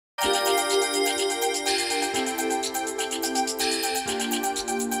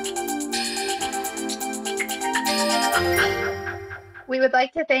would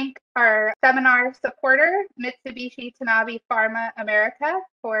like to thank our seminar supporter, Mitsubishi Tanabe Pharma America,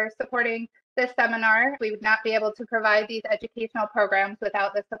 for supporting this seminar. We would not be able to provide these educational programs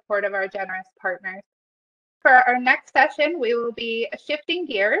without the support of our generous partners. For our next session, we will be shifting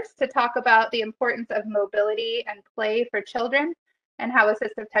gears to talk about the importance of mobility and play for children and how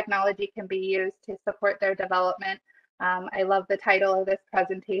assistive technology can be used to support their development. I love the title of this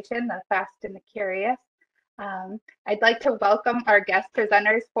presentation, The Fast and the Curious. I'd like to welcome our guest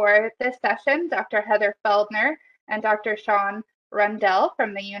presenters for this session, Dr. Heather Feldner and Dr. Shawn Rundell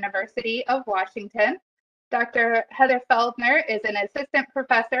from the University of Washington. Dr. Heather Feldner is an assistant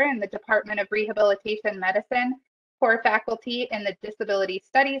professor in the Department of Rehabilitation Medicine, core faculty in the Disability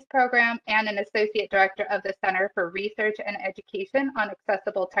Studies program, and an associate director of the Center for Research and Education on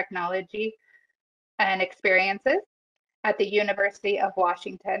Accessible Technology and Experiences at the University of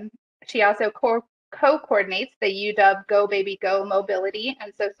Washington. She also co-coordinates the UW Go Baby Go Mobility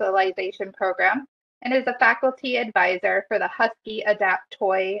and Socialization Program and is a faculty advisor for the Husky Adapt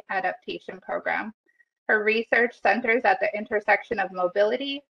Toy Adaptation Program. Her research centers at the intersection of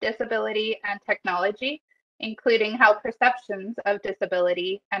mobility, disability, and technology, including how perceptions of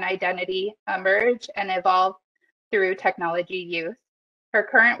disability and identity emerge and evolve through technology use. Her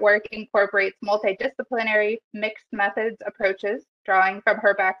current work incorporates multidisciplinary mixed methods approaches, drawing from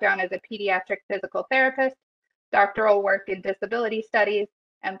her background as a pediatric physical therapist, doctoral work in disability studies,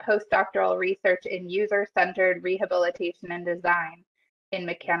 and postdoctoral research in user-centered rehabilitation and design in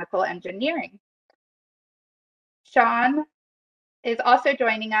mechanical engineering. Shawn is also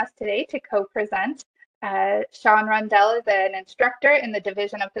joining us today to co-present. Shawn Rundell is an instructor in the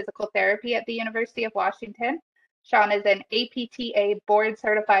Division of Physical Therapy at the University of Washington. Shawn is an APTA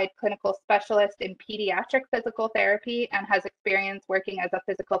board-certified clinical specialist in pediatric physical therapy and has experience working as a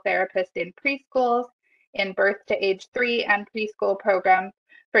physical therapist in preschools, in birth to age 3 and preschool programs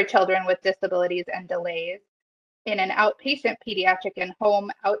for children with disabilities and delays, in an outpatient pediatric and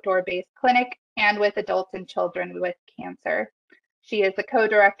home outdoor-based clinic, and with adults and children with cancer. She is the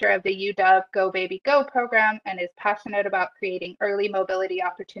co-director of the UW Go Baby Go program and is passionate about creating early mobility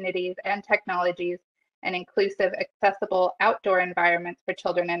opportunities and technologies and inclusive, accessible outdoor environments for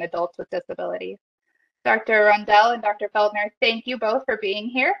children and adults with disabilities. Dr. Rundell and Dr. Feldner, thank you both for being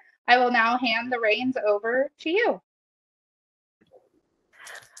here. I will now hand the reins over to you.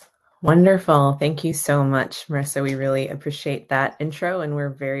 Wonderful. Thank you so much, Marissa. We really appreciate that intro, and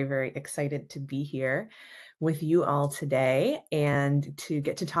we're very, very excited to be here with you all today and to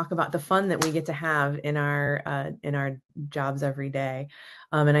get to talk about the fun that we get to have in our jobs every day.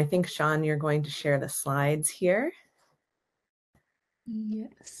 And I think, Shawn, you're going to share the slides here. Yes.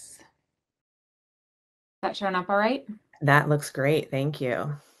 Is that showing up all right? That looks great. Thank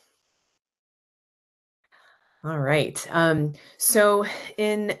you. All right. So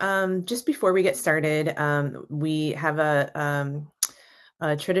in just before we get started, we have a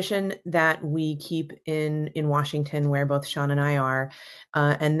tradition that we keep in Washington, where both Shawn and I are,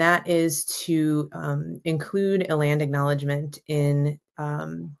 and that is to include a land acknowledgement in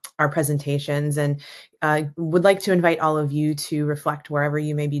our presentations, and would like to invite all of you to reflect wherever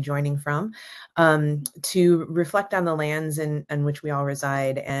you may be joining from, to reflect on the lands in which we all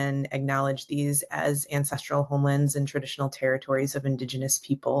reside and acknowledge these as ancestral homelands and traditional territories of Indigenous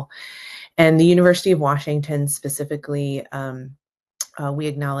people. And the University of Washington specifically, we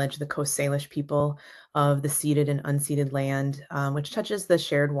acknowledge the Coast Salish people of the ceded and unceded land, which touches the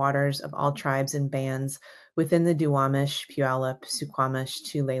shared waters of all tribes and bands within the Duwamish, Puyallup, Suquamish,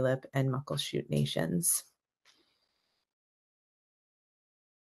 Tulalip, and Muckleshoot nations.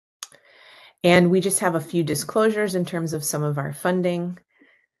 And we just have a few disclosures in terms of some of our funding.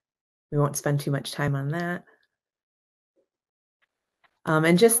 We won't spend too much time on that.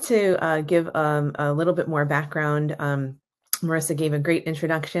 And just to give a little bit more background, Marissa gave a great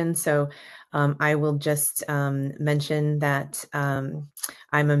introduction, so I will just mention that I'm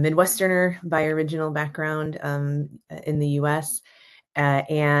a Midwesterner by original background in the US,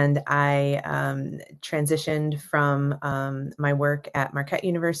 and I transitioned from my work at Marquette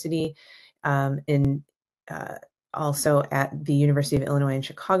University also at the University of Illinois in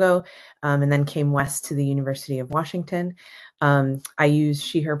Chicago, and then came west to the University of Washington. I use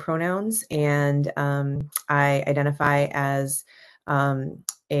she, her pronouns, and I identify as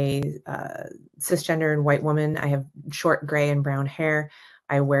a cisgendered white woman. I have short gray and brown hair.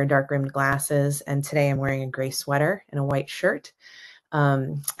 I wear dark rimmed glasses, and today I'm wearing a gray sweater and a white shirt.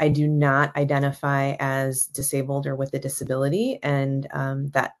 I do not identify as disabled or with a disability, and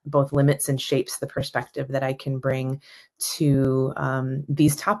that both limits and shapes the perspective that I can bring to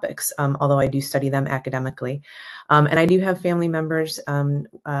these topics, although I do study them academically. And I do have family members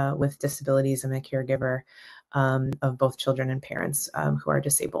with disabilities. I'm a caregiver of both children and parents who are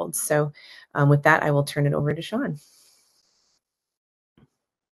disabled. So with that, I will turn it over to Shawn.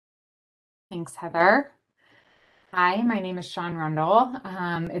 Thanks, Heather. Hi, my name is Shawn Rundell.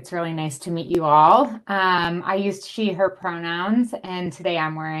 It's really nice to meet you all. I used she, her pronouns, and today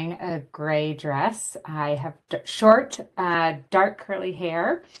I'm wearing a gray dress. I have short, dark curly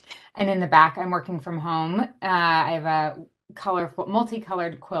hair, and in the back I'm working from home. I have a colorful,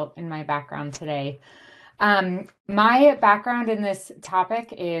 multicolored quilt in my background today. My background in this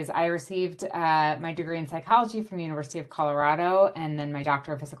topic is I received my degree in psychology from the University of Colorado, and then my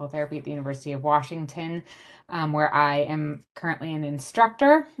doctor of physical therapy at the University of Washington, where I am currently an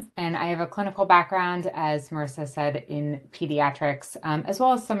instructor. And I have a clinical background, as Marissa said, in pediatrics, as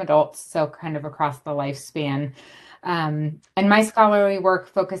well as some adults, so kind of across the lifespan. And my scholarly work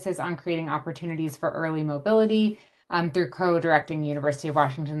focuses on creating opportunities for early mobility through co-directing University of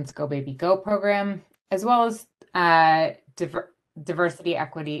Washington's Go Baby Go program, as well as diversity,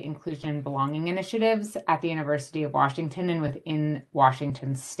 equity, inclusion, and belonging initiatives at the University of Washington and within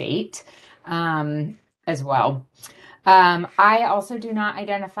Washington State as well. I also do not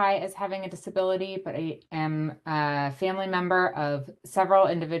identify as having a disability, but I am a family member of several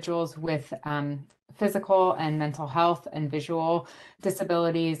individuals with physical and mental health and visual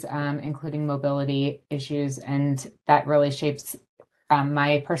disabilities, including mobility issues, and that really shapes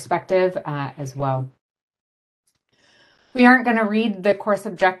my perspective as well. We aren't going to read the course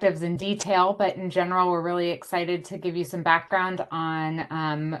objectives in detail, but in general, we're really excited to give you some background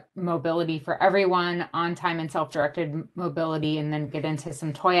on mobility for everyone, on-time and self-directed mobility, and then get into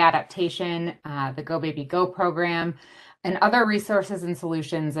some toy adaptation, the Go Baby Go program, and other resources and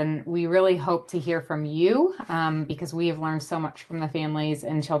solutions. And we really hope to hear from you because we have learned so much from the families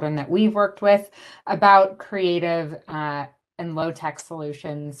and children that we've worked with about creative and low-tech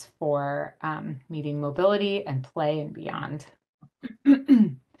solutions for meeting mobility and play and beyond.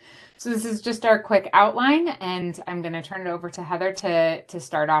 So this is just our quick outline, and I'm going to turn it over to Heather to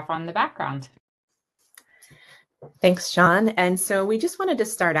start off on the background. Thanks, Shawn. And so we just wanted to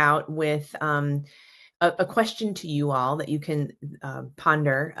start out with a question to you all that you can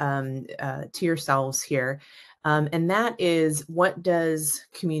ponder to yourselves here. And that is, what does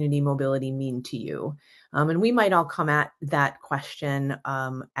community mobility mean to you? And we might all come at that question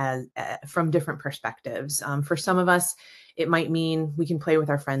from different perspectives. For some of us, it might mean we can play with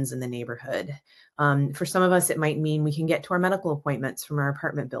our friends in the neighborhood. For some of us, it might mean we can get to our medical appointments from our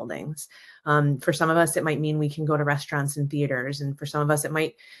apartment buildings. For some of us, it might mean we can go to restaurants and theaters. And for some of us, it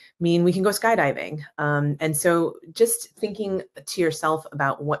might mean we can go skydiving. And so just thinking to yourself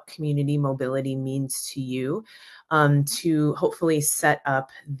about what community mobility means to you to hopefully set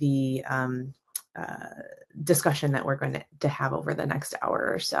up the discussion that we're going to have over the next hour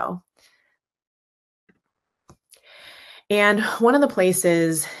or so. And one of the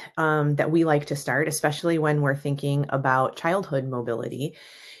places that we like to start, especially when we're thinking about childhood mobility,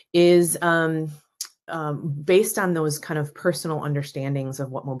 is based on those kind of personal understandings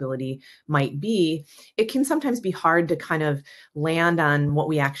of what mobility might be. It can sometimes be hard to kind of land on what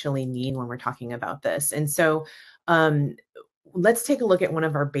we actually mean when we're talking about this. And so let's take a look at one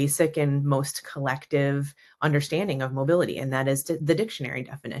of our basic and most collective understanding of mobility, and that is the dictionary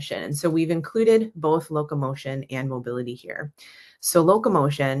definition. And so we've included both locomotion and mobility here. So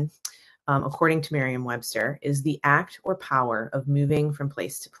locomotion, according to Merriam-Webster, is the act or power of moving from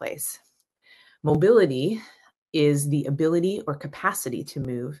place to place. Mobility is the ability or capacity to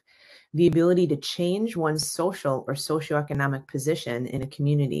move, the ability to change one's social or socioeconomic position in a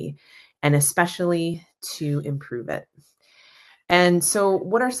community, and especially to improve it. And so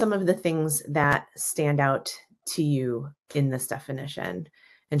what are some of the things that stand out to you in this definition?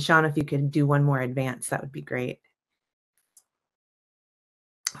 And Shawn, if you could do one more advance, that would be great.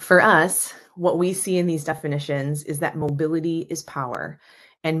 For us, what we see in these definitions is that mobility is power,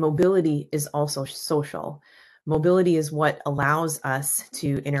 and mobility is also social. Mobility is what allows us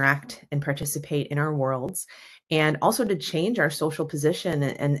to interact and participate in our worlds, and also to change our social position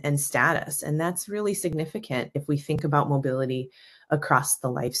and status. And that's really significant if we think about mobility across the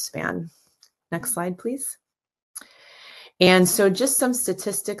lifespan. Next slide, please. And so just some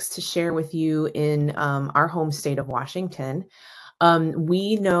statistics to share with you in our home state of Washington.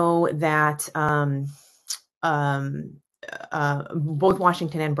 We know that both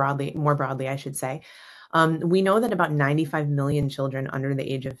Washington and more broadly, I should say, We know that about 95 million children under the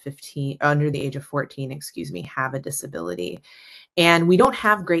age of 14, excuse me, have a disability. And we don't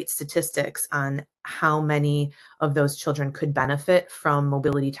have great statistics on how many of those children could benefit from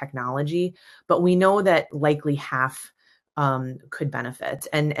mobility technology, but we know that likely half could benefit.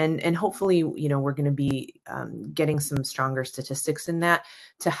 And hopefully, you know, we're going to be getting some stronger statistics in that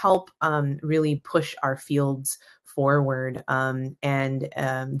to help really push our fields forward, and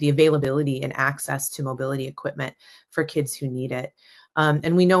the availability and access to mobility equipment for kids who need it.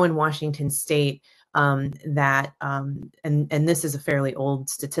 And we know in Washington State, that and this is a fairly old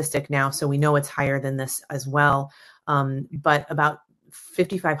statistic now, so we know it's higher than this as well, but about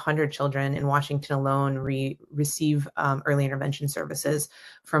 5,500 children in Washington alone receive early intervention services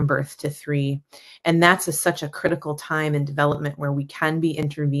from birth to 3. And that's such a critical time in development where we can be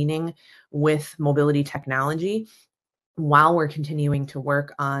intervening with mobility technology while we're continuing to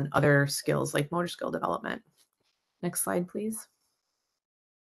work on other skills like motor skill development. Next slide, please.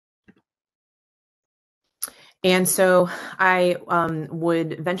 And so I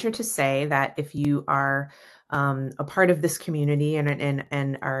would venture to say that if you are a part of this community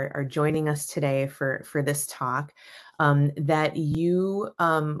and are joining us today for this talk, that you,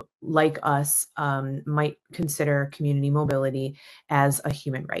 like us, might consider community mobility as a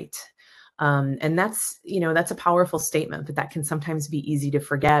human right. And that's, you know, that's a powerful statement, but that can sometimes be easy to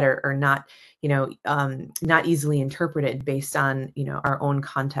forget or not, you know, not easily interpreted based on, you know, our own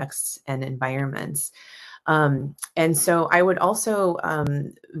contexts and environments. And so I would also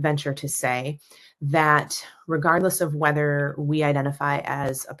venture to say that regardless of whether we identify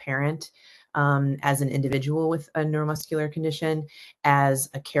as a parent, as an individual with a neuromuscular condition, as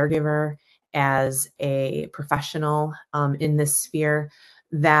a caregiver, as a professional in this sphere,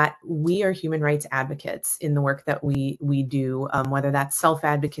 that we are human rights advocates in the work that we do, whether that's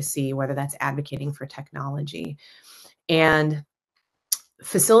self-advocacy, whether that's advocating for technology. And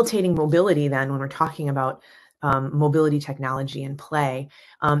facilitating mobility, then, when we're talking about mobility technology and play,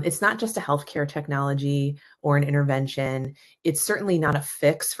 it's not just a healthcare technology or an intervention. It's certainly not a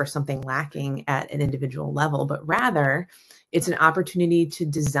fix for something lacking at an individual level, but rather it's an opportunity to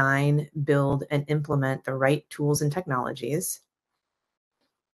design, build, and implement the right tools and technologies,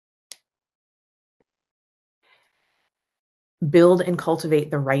 build and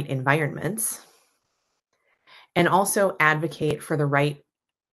cultivate the right environments, and also advocate for the right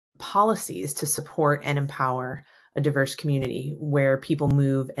policies to support and empower a diverse community where people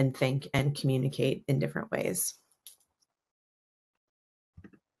move and think and communicate in different ways.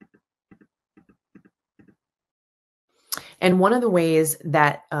 And one of the ways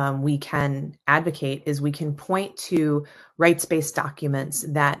that we can advocate is we can point to rights-based documents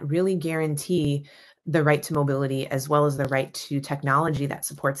that really guarantee the right to mobility as well as the right to technology that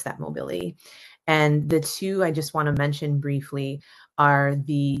supports that mobility. And the two I just want to mention briefly are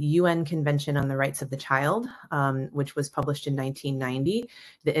the UN Convention on the Rights of the Child, which was published in 1990.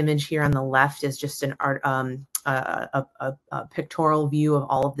 The image here on the left is just an a pictorial view of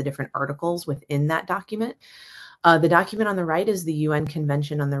all of the different articles within that document. The document on the right is the UN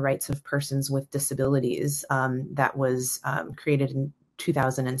Convention on the Rights of Persons with Disabilities that was created in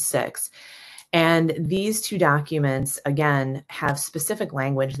 2006. And these two documents, again, have specific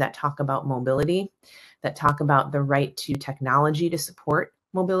language that talk about mobility, that talk about the right to technology to support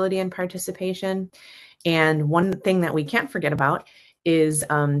mobility and participation. And one thing that we can't forget about is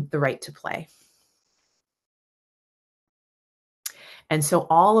the right to play. And so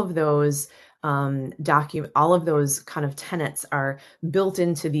all of those all of those kind of tenets are built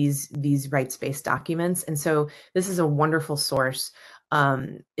into these rights-based documents. And so this is a wonderful source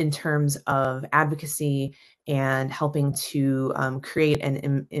in terms of advocacy and helping to create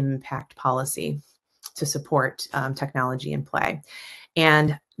an impact policy to support technology and play.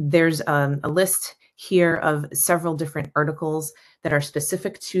 And there's a list here of several different articles that are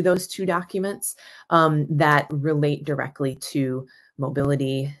specific to those two documents that relate directly to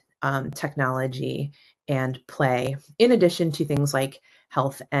mobility, technology, and play, in addition to things like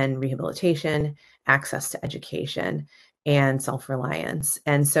health and rehabilitation, access to education, and self-reliance.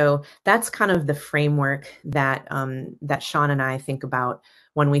 And so that's kind of the framework that that Shawn and I think about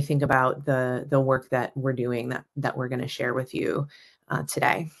when we think about the work that we're doing that we're going to share with you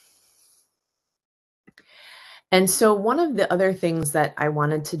today. And so one of the other things that I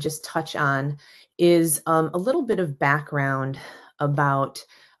wanted to just touch on is a little bit of background about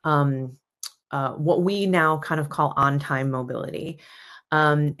what we now kind of call on-time mobility.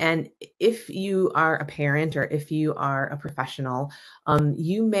 And if you are a parent or if you are a professional,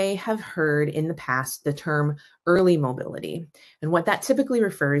 you may have heard in the past the term early mobility. And what that typically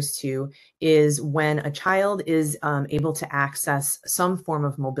refers to is when a child is able to access some form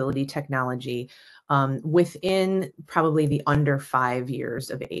of mobility technology within probably the under 5 years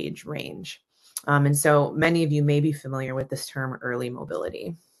of age range. And so many of you may be familiar with this term early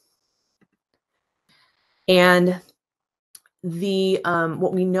mobility. And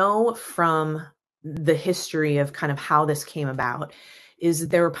what we know from the history of kind of how this came about is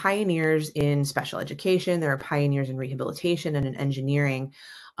there were pioneers in special education, there are pioneers in rehabilitation and in engineering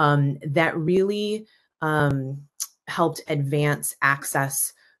that really helped advance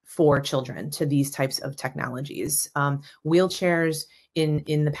access for children to these types of technologies. Wheelchairs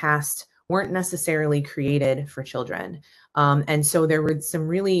in the past weren't necessarily created for children. And so there were some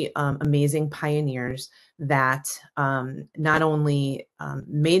really amazing pioneers that not only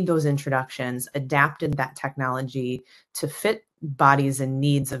made those introductions, adapted that technology to fit bodies and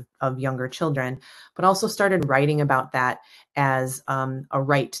needs of younger children, but also started writing about that as a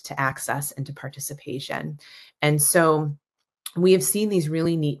right to access and to participation. And so we have seen these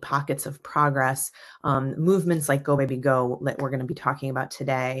really neat pockets of progress, movements like Go Baby Go that we're going to be talking about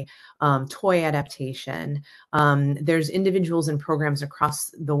today, toy adaptation. There's individuals and programs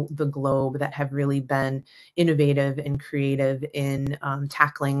across the globe that have really been innovative and creative in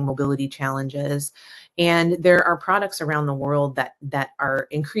tackling mobility challenges. And there are products around the world that are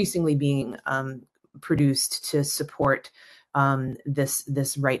increasingly being produced to support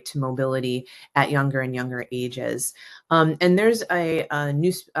this right to mobility at younger and younger ages. And there's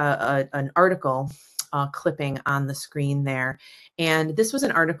an article clipping on the screen there. And this was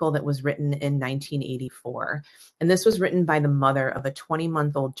an article that was written in 1984. And this was written by the mother of a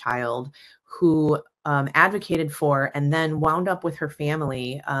 20-month-old child who advocated for and then wound up with her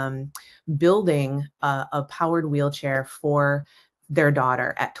family building a powered wheelchair for their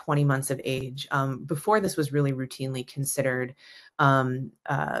daughter at 20 months of age. Before this was really routinely considered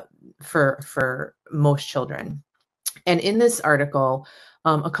for most children. And in this article,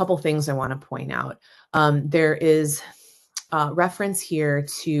 a couple things I want to point out. There is reference here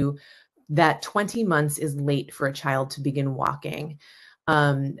to that 20 months is late for a child to begin walking,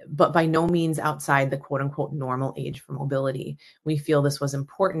 but by no means outside the quote unquote normal age for mobility. We feel this was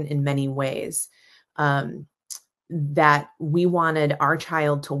important in many ways. That we wanted our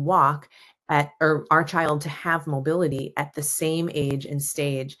child to walk or our child to have mobility at the same age and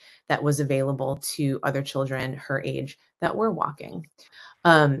stage that was available to other children her age that were walking.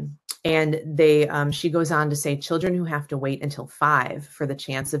 And she goes on to say, children who have to wait until 5 for the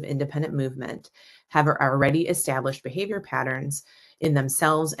chance of independent movement have already established behavior patterns in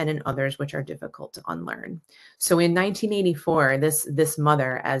themselves and in others which are difficult to unlearn. So in 1984, this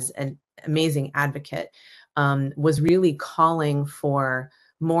mother, as an amazing advocate, was really calling for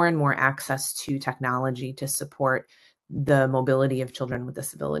more and more access to technology to support the mobility of children with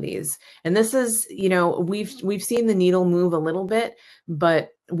disabilities. And this is, we've seen the needle move a little bit,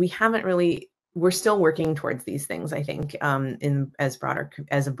 but we haven't really, we're still working towards these things, I think, as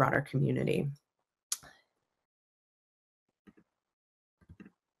a broader community.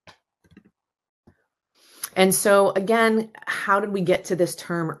 And so again, how did we get to this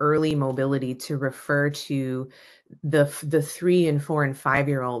term early mobility to refer to the 3 and 4 and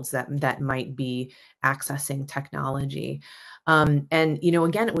 5-year-olds that might be accessing technology? And,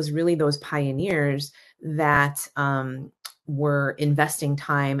 again, it was really those pioneers that were investing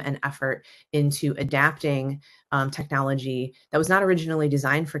time and effort into adapting technology that was not originally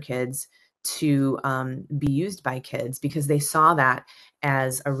designed for kids to be used by kids, because they saw that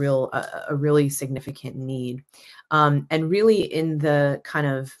as a really significant need. And really in the kind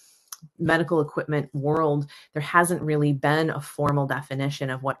of medical equipment world, there hasn't really been a formal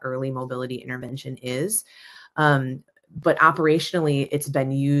definition of what early mobility intervention is. But operationally, it's been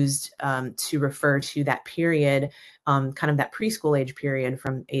used to refer to that period, kind of that preschool age period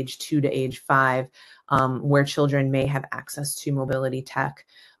from age 2 to age 5, where children may have access to mobility tech.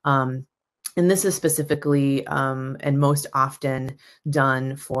 And this is specifically and most often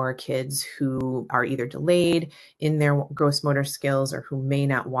done for kids who are either delayed in their gross motor skills or who may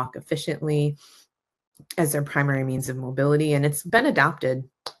not walk efficiently as their primary means of mobility. And it's been adopted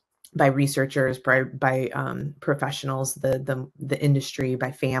by researchers, by professionals, the industry,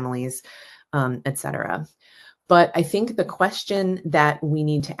 by families, et cetera. But I think the question that we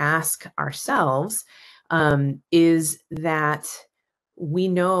need to ask ourselves is that we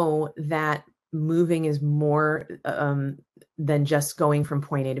know that moving is more than just going from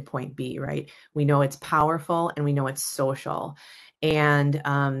point A to point B, right? We know it's powerful and we know it's social.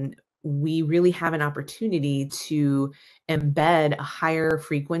 And we really have an opportunity to embed a higher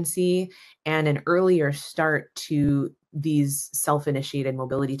frequency and an earlier start to these self-initiated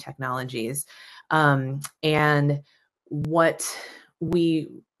mobility technologies. And what we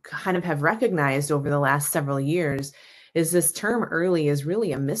kind of have recognized over the last several years is this term early is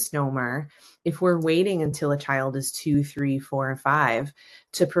really a misnomer if we're waiting until a child is 2, 3, 4, and 5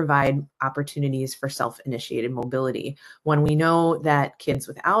 to provide opportunities for self-initiated mobility. When we know that kids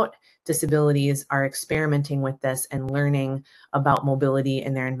without disabilities are experimenting with this and learning about mobility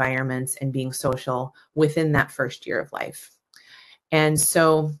in their environments and being social within that first year of life. And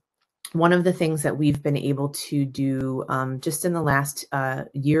so one of the things that we've been able to do just in the last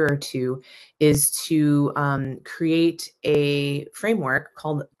year or two is to create a framework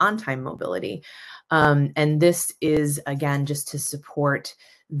called on-time mobility. And this is, again, just to support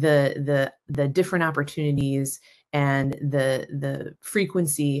the different opportunities and the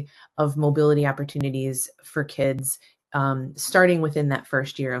frequency of mobility opportunities for kids starting within that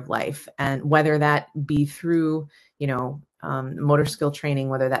first year of life. And whether that be through, motor skill training,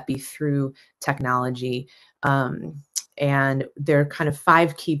 whether that be through technology. And there are kind of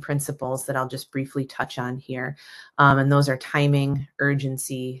 5 key principles that I'll just briefly touch on here. And those are timing,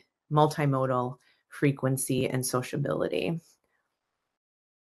 urgency, multimodal, frequency, and sociability.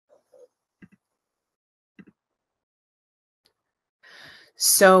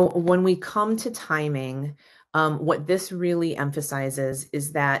 So when we come to timing, what this really emphasizes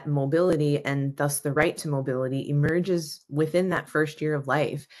is that mobility, and thus the right to mobility, emerges within that first year of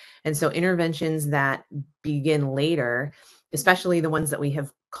life. And so interventions that begin later, especially the ones that we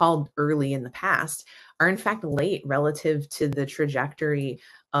have called early in the past, are in fact late relative to the trajectory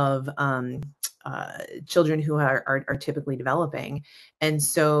of children who are typically developing. And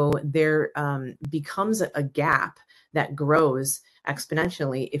so there becomes a gap that grows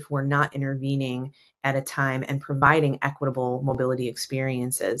exponentially if we're not intervening at a time and providing equitable mobility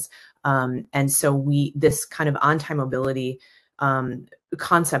experiences. And so this kind of on-time mobility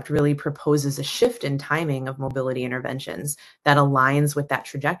concept really proposes a shift in timing of mobility interventions that aligns with that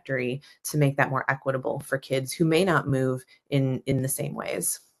trajectory to make that more equitable for kids who may not move in the same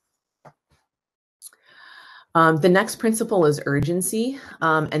ways. The next principle is urgency,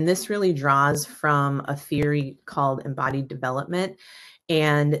 and this really draws from a theory called embodied development.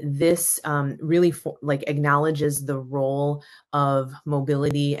 And this really acknowledges the role of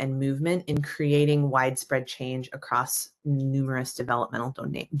mobility and movement in creating widespread change across numerous developmental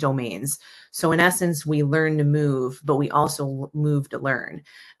domains. So in essence, we learn to move, but we also move to learn.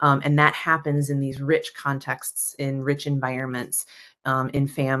 And that happens in these rich contexts, in rich environments, in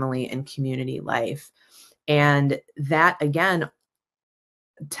family and community life. And that, again,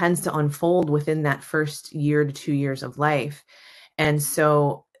 tends to unfold within that first year to 2 years of life. And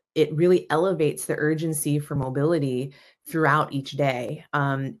so it really elevates the urgency for mobility throughout each day.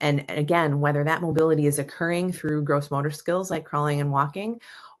 And again, whether that mobility is occurring through gross motor skills like crawling and walking,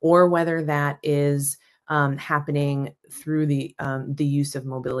 or whether that is happening through the use of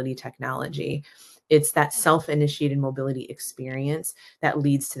mobility technology. It's that self-initiated mobility experience that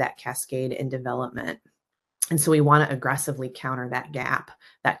leads to that cascade in development. And so we want to aggressively counter that gap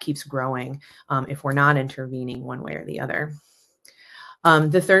that keeps growing if we're not intervening one way or the other.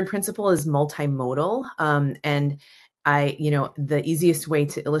 The third principle is multimodal. And the easiest way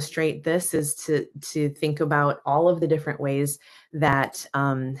to illustrate this is to think about all of the different ways that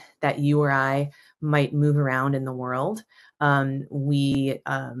you or I might move around in the world. We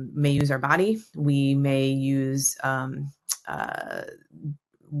may use our body. We may use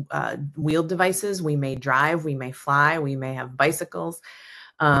wheeled devices. We may drive, we may fly, we may have bicycles,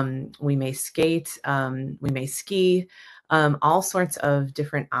 we may skate, we may ski, all sorts of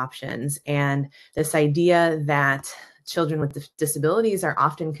different options. And this idea that children with disabilities are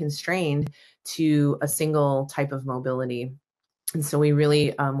often constrained to a single type of mobility. And so we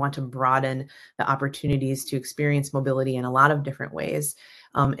really want to broaden the opportunities to experience mobility in a lot of different ways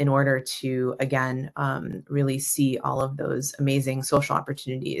in order to, again, really see all of those amazing social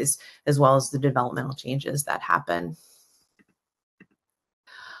opportunities as well as the developmental changes that happen.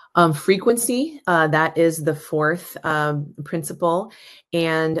 Frequency, that is the fourth principle.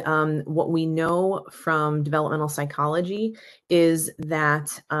 And what we know from developmental psychology is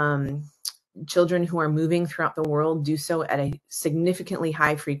that children who are moving throughout the world do so at a significantly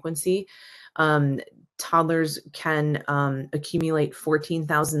high frequency. Toddlers can accumulate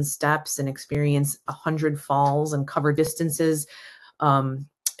 14,000 steps and experience 100 falls and cover distances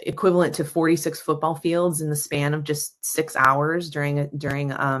equivalent to 46 football fields in the span of just 6 hours during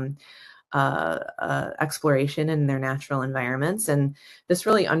exploration in their natural environments. And this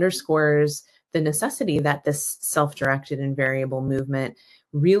really underscores the necessity that this self-directed and variable movement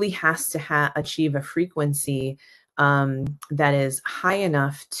really has to achieve a frequency that is high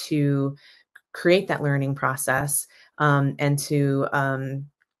enough to create that learning process and to,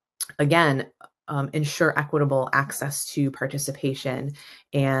 again, ensure equitable access to participation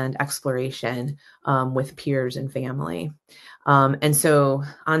and exploration with peers and family. And so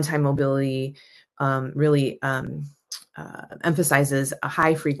on-time mobility really emphasizes a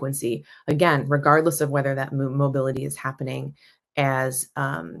high frequency, again, regardless of whether that mobility is happening as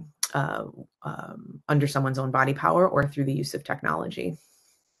under someone's own body power or through the use of technology.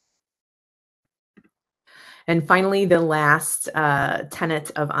 And finally, the last tenet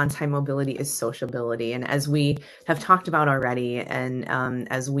of on-time mobility is sociability. And as we have talked about already, and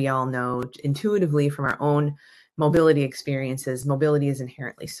as we all know intuitively from our own mobility experiences, mobility is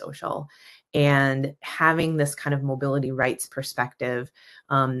inherently social. And having this kind of mobility rights perspective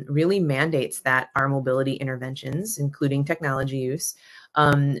really mandates that our mobility interventions, including technology use,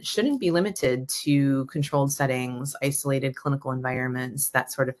 shouldn't be limited to controlled settings, isolated clinical environments,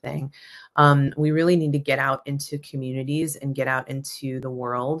 that sort of thing. We really need to get out into communities and get out into the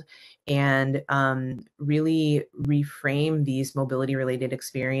world and really reframe these mobility related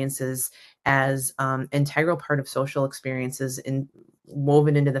experiences as integral part of social experiences and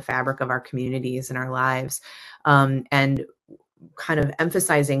woven into the fabric of our communities and our lives, and kind of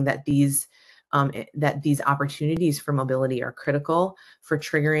emphasizing that these opportunities for mobility are critical for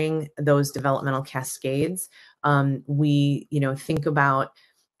triggering those developmental cascades. We, think about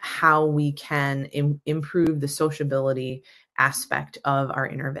how we can improve the sociability aspect of our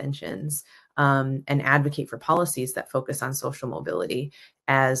interventions and advocate for policies that focus on social mobility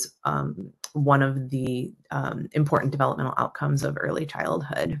as one of the important developmental outcomes of early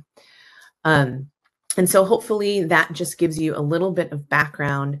childhood. And so hopefully that just gives you a little bit of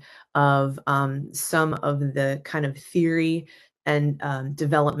background of some of the kind of theory and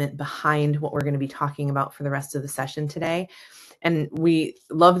development behind what we're going to be talking about for the rest of the session today. And we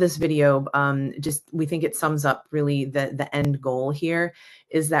love this video. We think it sums up really the end goal here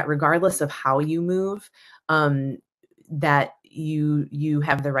is that regardless of how you move, that you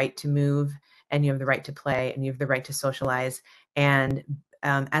have the right to move, and you have the right to play, and you have the right to socialize, and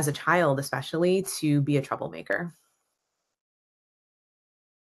as a child, especially, to be a troublemaker.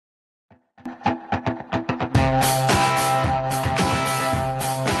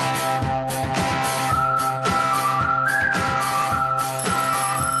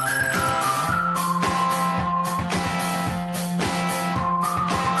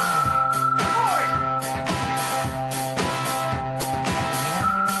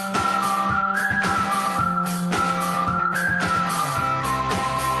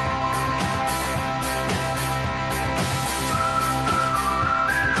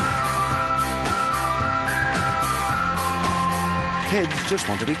 Kids just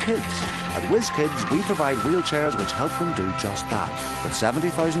want to be kids. At Whiz Kids, we provide wheelchairs which help them do just that. But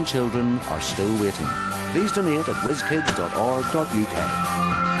 70,000 children are still waiting. Please donate at whizkids.org.uk.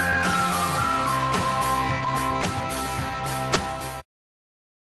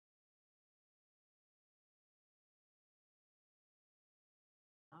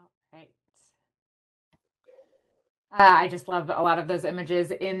 I just love a lot of those images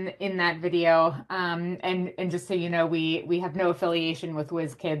in that video. And just so you know, we have no affiliation with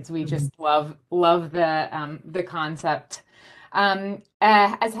Whiz Kids. We just love the concept.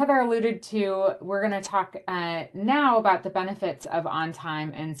 As Heather alluded to, we're going to talk now about the benefits of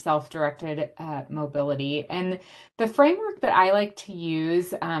on-time and self-directed mobility. And the framework that I like to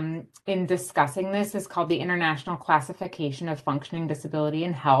use in discussing this is called the International Classification of Functioning Disability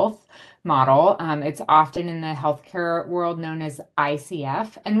and Health model. It's often in the healthcare world known as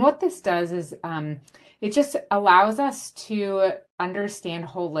ICF. And what this does is it just allows us to understand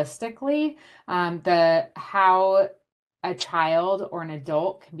holistically how a child or an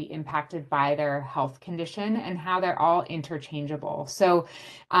adult can be impacted by their health condition and how they're all interchangeable. So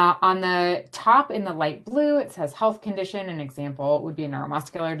on the top in the light blue, it says health condition. An example would be a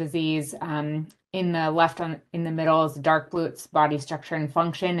neuromuscular disease. In the left in the middle is dark blue, it's body structure and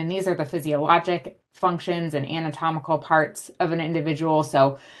function. And these are the physiologic functions and anatomical parts of an individual.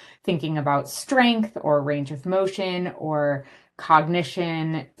 So thinking about strength or range of motion or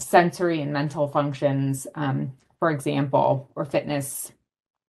cognition, sensory and mental functions, for example, or fitness.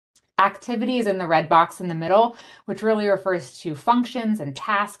 Activity is in the red box in the middle, which really refers to functions and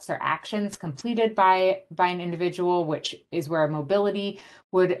tasks or actions completed by an individual, which is where mobility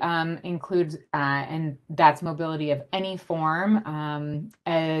would include, and that's mobility of any form.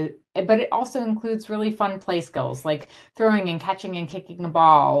 But it also includes really fun play skills like throwing and catching and kicking a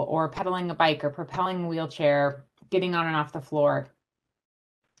ball, or pedaling a bike, or propelling a wheelchair, getting on and off the floor.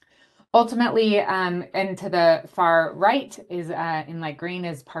 Ultimately, and to the far right is in light green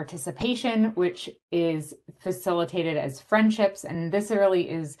is participation, which is facilitated as friendships. And this really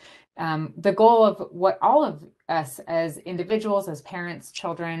is the goal of what all of us as individuals, as parents,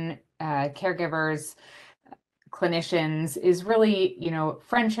 children, caregivers, clinicians, is really,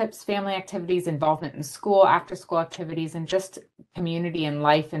 friendships, family activities, involvement in school, after school activities, and just community and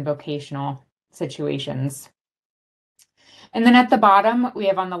life and vocational situations. And then at the bottom, we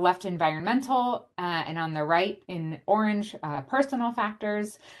have on the left environmental, and on the right in orange, personal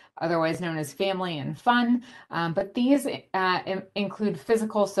factors, otherwise known as family and fun. But these include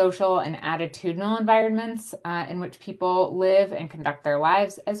physical, social, and attitudinal environments in which people live and conduct their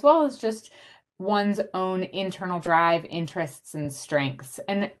lives, as well as just one's own internal drive, interests, and strengths.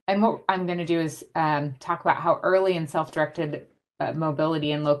 And what I'm going to do is talk about how early and self-directed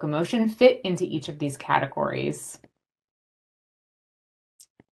mobility and locomotion fit into each of these categories.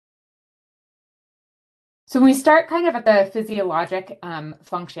 So when we start kind of at the physiologic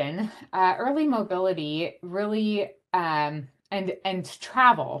function, early mobility really, and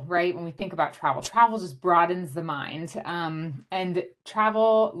travel, right? When we think about travel just broadens the mind. And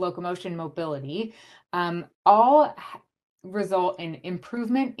travel, locomotion, mobility, all result in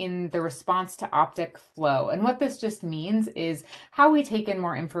improvement in the response to optic flow. And what this just means is how we take in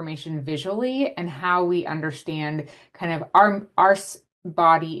more information visually and how we understand kind of our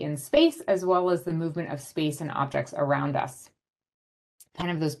body in space, as well as the movement of space and objects around us, kind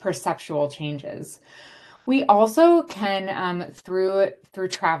of those perceptual changes. We also can, through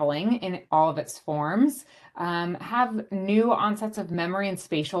traveling in all of its forms, have new onsets of memory and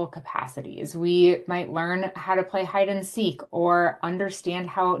spatial capacities. We might learn how to play hide and seek, or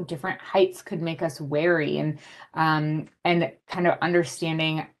understand how different heights could make us wary, and kind of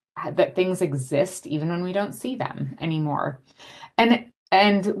understanding that things exist even when we don't see them anymore.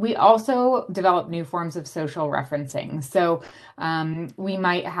 And we also develop new forms of social referencing. So we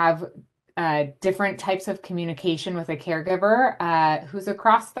might have different types of communication with a caregiver who's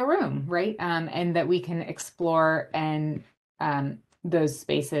across the room, right? And that we can explore and those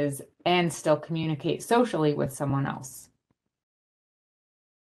spaces and still communicate socially with someone else.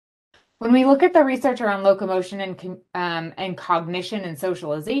 When we look at the research around locomotion and cognition and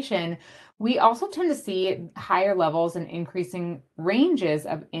socialization, we also tend to see higher levels and increasing ranges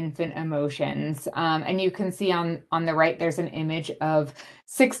of infant emotions. And you can see on the right, there's an image of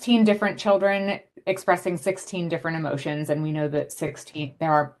 16 different children expressing 16 different emotions. And we know that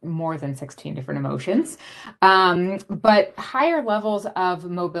there are more than 16 different emotions. But higher levels of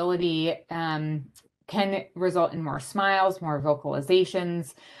mobility can result in more smiles, more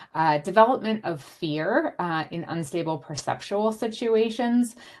vocalizations, development of fear in unstable perceptual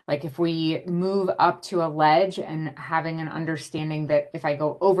situations. Like if we move up to a ledge and having an understanding that if I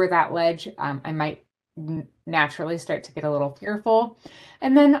go over that ledge, I might naturally start to get a little fearful.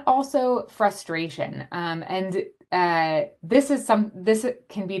 And then also frustration. This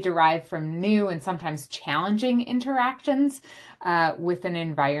can be derived from new and sometimes challenging interactions with an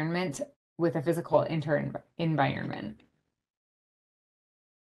environment, with a physical environment.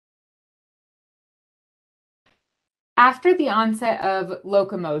 After the onset of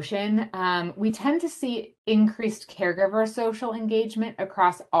locomotion, we tend to see increased caregiver social engagement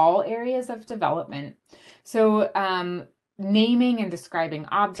across all areas of development. So naming and describing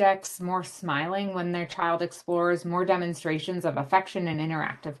objects, more smiling when their child explores, more demonstrations of affection and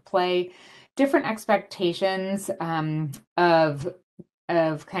interactive play, different expectations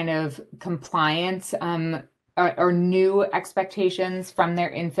of kind of compliance or new expectations from their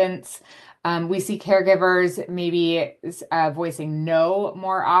infants. We see caregivers maybe voicing no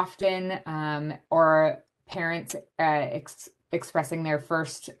more often, or parents expressing their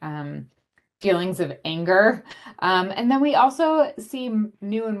first feelings of anger. And then we also see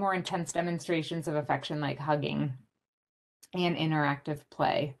new and more intense demonstrations of affection, like hugging and interactive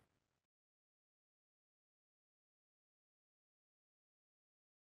play.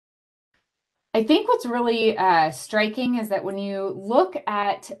 I think what's really striking is that when you look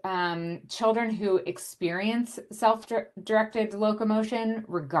at children who experience self-directed locomotion,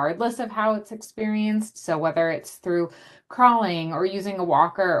 regardless of how it's experienced, so whether it's through crawling or using a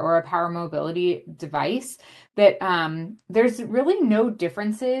walker or a power mobility device, that there's really no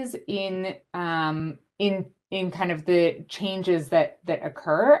differences in kind of the changes that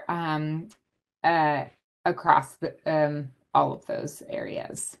occur across all of those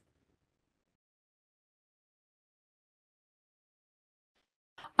areas.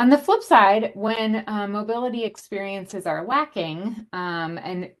 On the flip side, when mobility experiences are lacking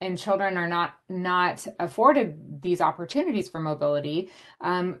and children are not afforded these opportunities for mobility,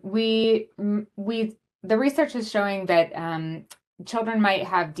 the research is showing that children might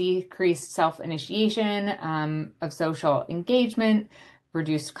have decreased self-initiation of social engagement,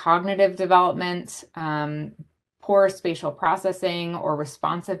 reduced cognitive development, poor spatial processing or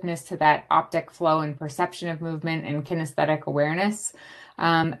responsiveness to that optic flow and perception of movement and kinesthetic awareness,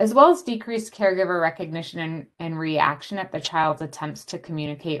 as well as decreased caregiver recognition and reaction at the child's attempts to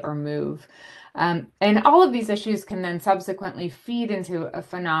communicate or move. And all of these issues can then subsequently feed into a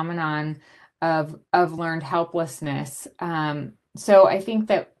phenomenon of learned helplessness. So I think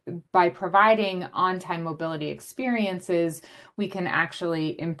that by providing on-time mobility experiences, we can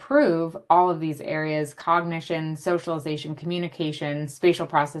actually improve all of these areas: cognition, socialization, communication, spatial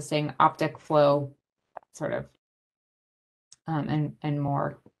processing, optic flow, sort of, and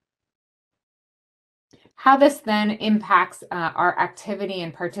more. How this then impacts our activity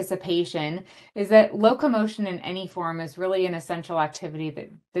and participation is that locomotion in any form is really an essential activity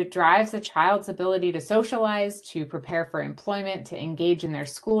that drives a child's ability to socialize, to prepare for employment, to engage in their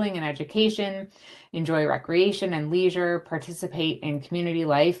schooling and education, enjoy recreation and leisure, participate in community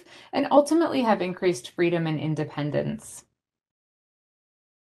life, and ultimately have increased freedom and independence.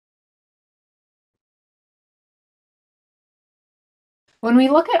 When we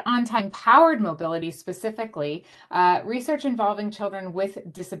look at on-time powered mobility specifically, research involving children with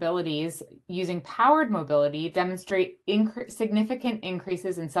disabilities using powered mobility demonstrate significant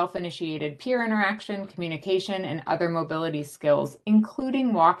increases in self-initiated peer interaction, communication, and other mobility skills,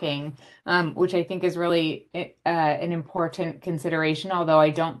 including walking, which I think is really an important consideration, although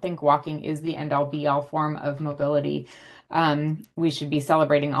I don't think walking is the end-all be-all form of mobility. We should be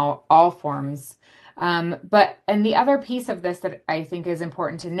celebrating all forms. And the other piece of this that I think is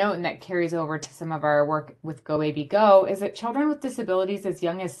important to note, and that carries over to some of our work with Go Baby Go, is that children with disabilities as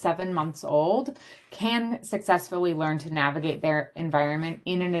young as 7 months old can successfully learn to navigate their environment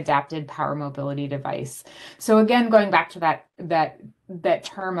in an adapted power mobility device. So again, going back to that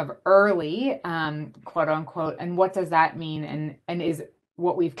term of early, quote unquote, and what does that mean? And is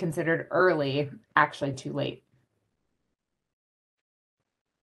what we've considered early actually too late?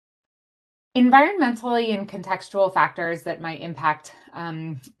 Environmentally and contextual factors that might impact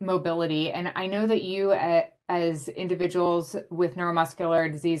mobility. And I know that you, as individuals with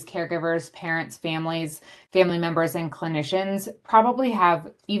neuromuscular disease, caregivers, parents, family members, and clinicians, probably have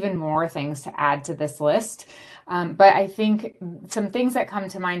even more things to add to this list. But I think some things that come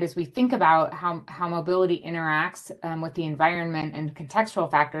to mind as we think about how mobility interacts with the environment and contextual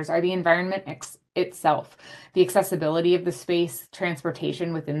factors are the environment itself, the accessibility of the space,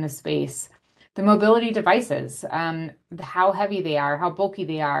 transportation within the space, the mobility devices, how heavy they are, how bulky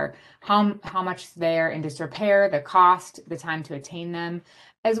they are, how much they're in disrepair, the cost, the time to attain them,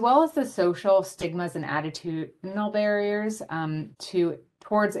 as well as the social stigmas and attitudinal barriers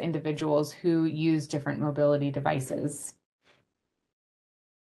towards individuals who use different mobility devices.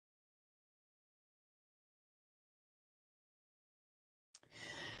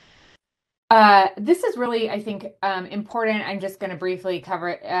 This is really, I think, important. I'm just going to briefly cover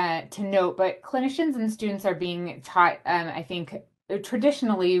it to note, but clinicians and students are being taught, I think,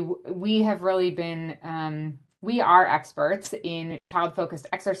 traditionally, we have really been, we are experts in child-focused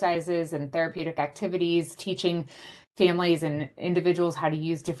exercises and therapeutic activities, teaching families and individuals how to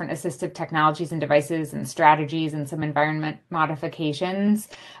use different assistive technologies and devices and strategies and some environment modifications.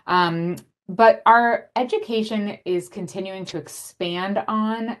 But our education is continuing to expand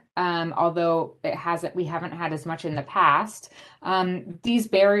on, although we haven't had as much in the past, these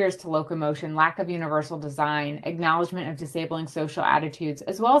barriers to locomotion, lack of universal design, acknowledgement of disabling social attitudes,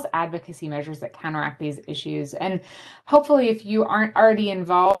 as well as advocacy measures that counteract these issues. And hopefully, if you aren't already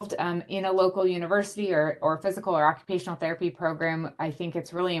involved in a local university or physical or occupational therapy program, I think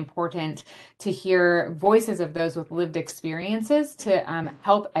it's really important to hear voices of those with lived experiences to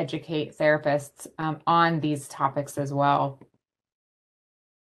help educate therapists on these topics as well.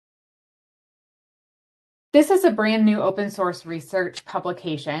 This is a brand new open source research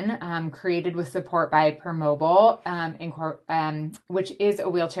publication created with support by Permobile, which is a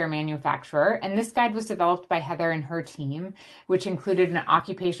wheelchair manufacturer. And this guide was developed by Heather and her team, which included an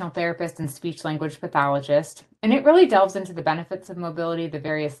occupational therapist and speech language pathologist. And it really delves into the benefits of mobility, the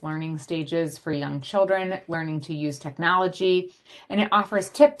various learning stages for young children, learning to use technology. And it offers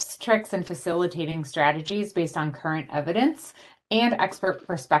tips, tricks, and facilitating strategies based on current evidence and expert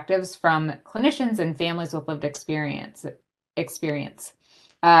perspectives from clinicians and families with lived experience.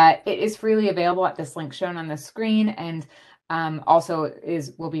 It is freely available at this link shown on the screen, and also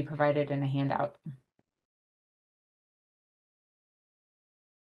will be provided in a handout.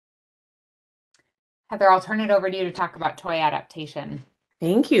 Heather, I'll turn it over to you to talk about toy adaptation.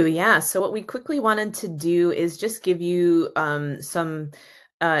 Thank you. Yeah. So what we quickly wanted to do is just give you some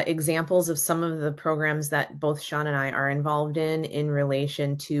examples of some of the programs that both Shawn and I are involved in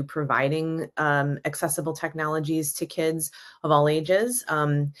relation to providing accessible technologies to kids of all ages.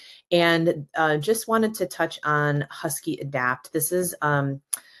 And just wanted to touch on Husky Adapt. This is an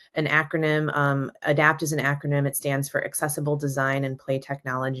acronym. ADAPT is an acronym. It stands for Accessible Design and Play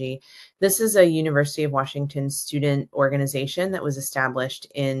Technology. This is a University of Washington student organization that was established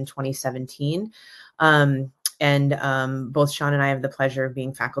in 2017. And both Shawn and I have the pleasure of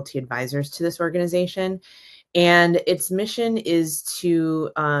being faculty advisors to this organization. And its mission is to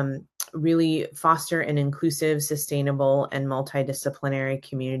really foster an inclusive, sustainable, and multidisciplinary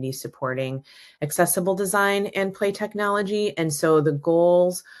community supporting accessible design and play technology. And so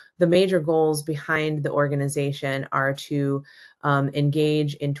the major goals behind the organization are to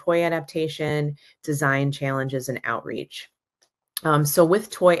engage in toy adaptation, design challenges, and outreach. So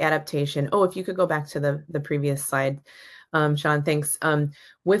with toy adaptation, if you could go back to the previous slide, Shawn, thanks.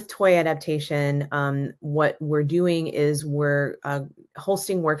 With toy adaptation, what we're doing is we're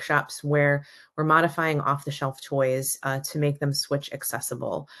hosting workshops where we're modifying off-the-shelf toys to make them switch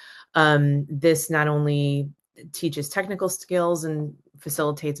accessible. This not only teaches technical skills and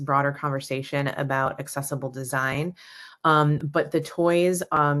facilitates broader conversation about accessible design, but the toys,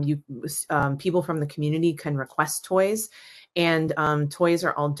 people from the community can request toys. And toys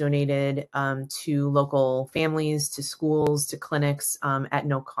are all donated to local families, to schools, to clinics at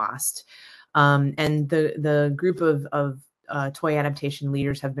no cost. And the group of toy adaptation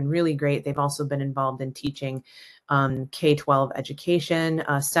leaders have been really great. They've also been involved in teaching K-12 education,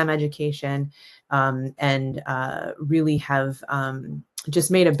 STEM education, and really have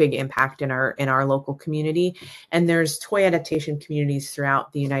just made a big impact in our local community. And there's toy adaptation communities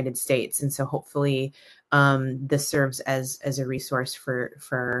throughout the United States. And so hopefully this serves as a resource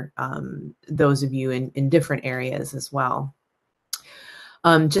for those of you in different areas as well.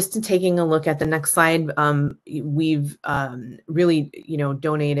 Just in taking a look at the next slide, we've really,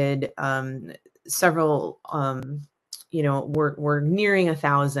 donated several, we're nearing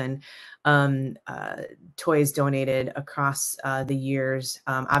 1,000 toys donated across the years,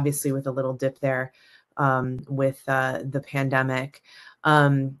 obviously with a little dip there with the pandemic.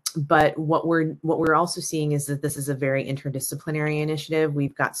 But what we're also seeing is that this is a very interdisciplinary initiative.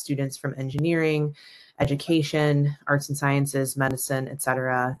 We've got students from engineering, education, arts and sciences, medicine, et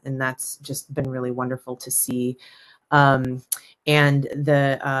cetera. And that's just been really wonderful to see. And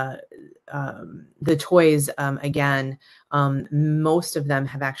the toys, again, most of them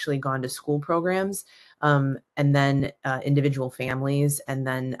have actually gone to school programs, and then individual families, and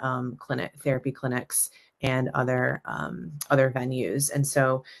then therapy clinics and other venues. And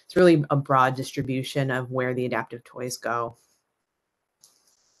so it's really a broad distribution of where the adaptive toys go.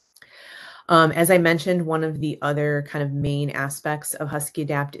 As I mentioned, one of the other kind of main aspects of Husky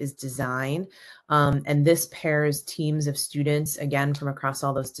Adapt is design. And this pairs teams of students, again, from across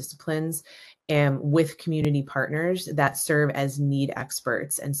all those disciplines, and with community partners that serve as need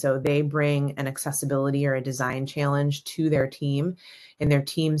experts. And so they bring an accessibility or a design challenge to their team, and their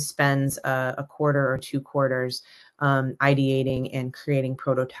team spends a quarter or 2 quarters ideating and creating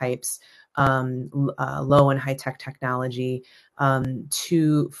prototypes, low and high tech technology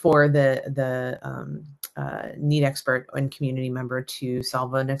for the need expert and community member to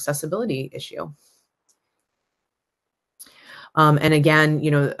solve an accessibility issue. And again,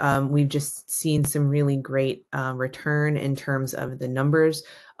 we've just seen some really great return in terms of the numbers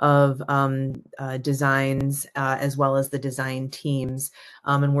of designs as well as the design teams.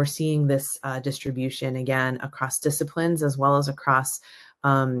 And we're seeing this distribution again across disciplines as well as across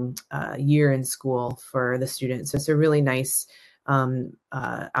year in school for the students. So it's a really nice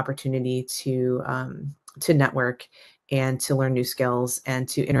opportunity to network and to learn new skills and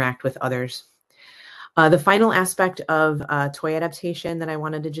to interact with others. The final aspect of toy adaptation that I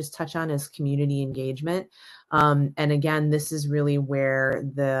wanted to just touch on is community engagement. And again, this is really where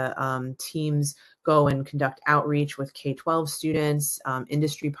the teams go and conduct outreach with K-12 students,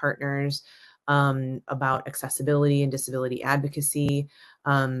 industry partners, about accessibility and disability advocacy.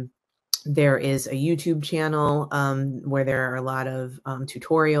 There is a YouTube channel where there are a lot of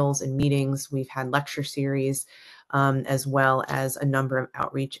tutorials and meetings. We've had lecture series, as well as a number of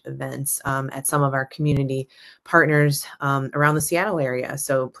outreach events at some of our community partners around the Seattle area.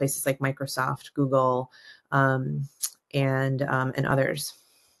 So places like Microsoft, Google, and others.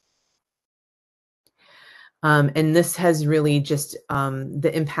 And this has really just,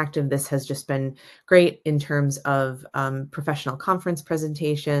 the impact of this has just been great in terms of professional conference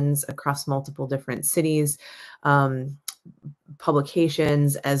presentations across multiple different cities,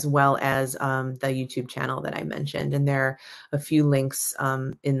 publications, as well as the YouTube channel that I mentioned. And there are a few links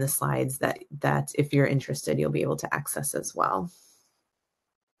in the slides that if you're interested, you'll be able to access as well.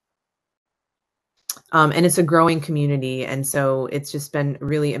 And it's a growing community. And so it's just been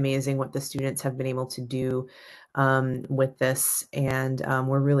really amazing what the students have been able to do with this. And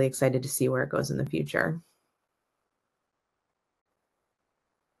we're really excited to see where it goes in the future.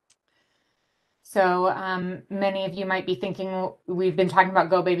 So many of you might be thinking, we've been talking about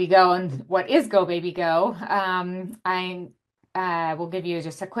Go Baby Go, and what is Go Baby Go? I will give you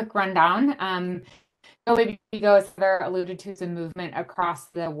just a quick rundown. Go Baby Go, as Heather alluded to, is a movement across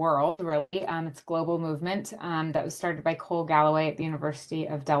the world, really. It's a global movement that was started by Cole Galloway at the University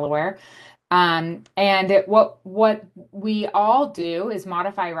of Delaware. And what we all do is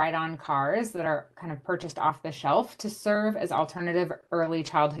modify ride-on cars that are kind of purchased off the shelf to serve as alternative early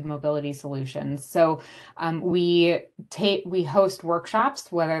childhood mobility solutions. So we host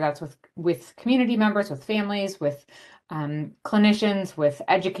workshops, whether that's with community members, with families, with clinicians, with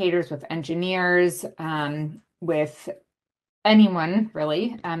educators, with engineers, with anyone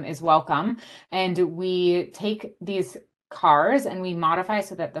really is welcome. And we take these cars and we modify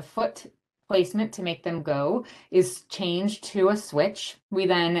so that the foot placement to make them go is changed to a switch. We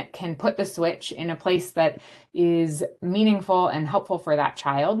then can put the switch in a place that is meaningful and helpful for that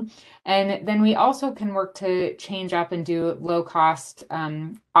child. And then we also can work to change up and do low cost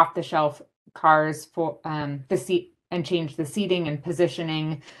off the shelf cars for the seat, and change the seating and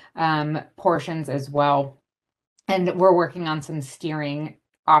positioning portions as well. And we're working on some steering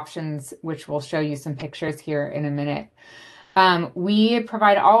options, which we'll show you some pictures here in a minute. We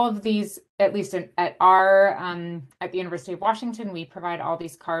provide all of these, at least at the University of Washington, we provide all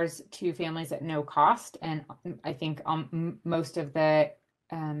these cars to families at no cost. And I think most of the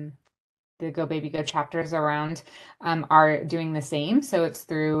Go Baby Go chapters around are doing the same. So it's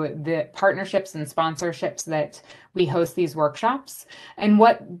through the partnerships and sponsorships that we host these workshops. And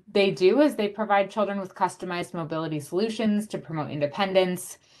what they do is they provide children with customized mobility solutions to promote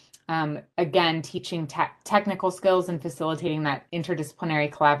independence, again, teaching technical skills and facilitating that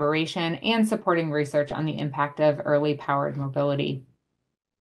interdisciplinary collaboration and supporting research on the impact of early powered mobility.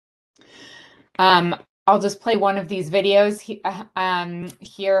 I'll just play one of these videos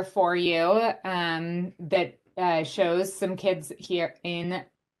here for you that shows some kids here in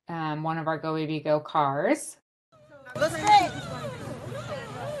one of our Go Baby Go cars. Looks great.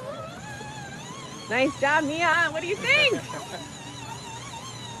 Nice job, Mia. What do you think?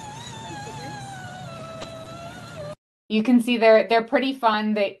 You can see they're pretty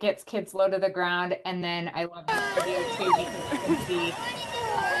fun. That gets kids low to the ground. And then I love this video too because you can see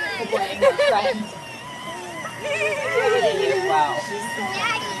the playing with friends. Really well.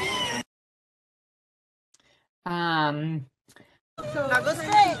 That looks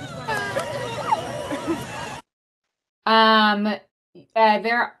great.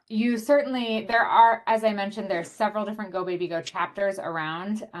 There are, as I mentioned, there's several different Go Baby Go chapters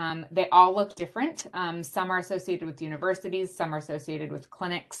around. They all look different. Some are associated with universities, some are associated with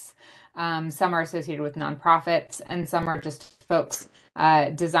clinics, some are associated with nonprofits, and some are just folks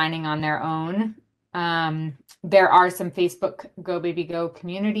designing on their own. There are some Facebook Go Baby Go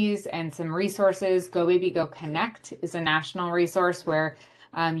communities and some resources. Go Baby Go Connect is a national resource where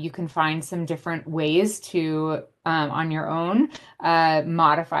you can find some different ways to, on your own,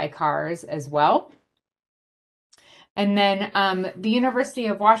 modify cars as well. And then the University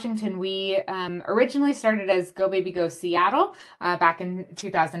of Washington, we originally started as Go Baby Go Seattle back in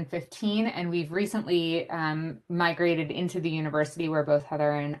 2015, and we've recently migrated into the university where both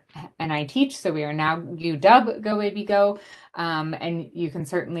Heather and I teach. So we are now UW Go Baby Go, and you can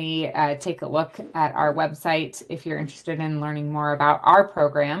certainly take a look at our website if you're interested in learning more about our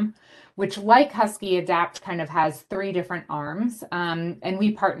program. which, like Husky Adapt, kind of has 3 different arms. And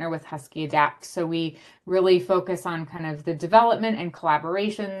we partner with Husky Adapt. So we really focus on kind of the development and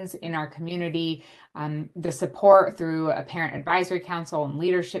collaborations in our community, the support through a parent advisory council and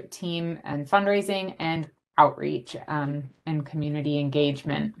leadership team, and fundraising and outreach and community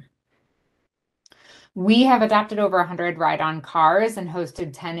engagement. We have adapted over 100 ride-on cars and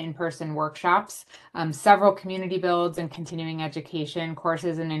hosted 10 in-person workshops, several community builds and continuing education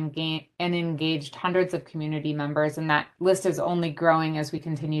courses, and engaged hundreds of community members. And that list is only growing as we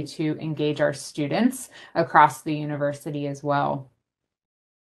continue to engage our students across the university as well.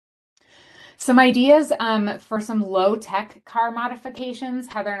 Some ideas for some low-tech car modifications.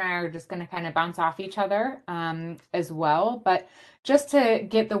 Heather and I are just going to kind of bounce off each other as well, but just to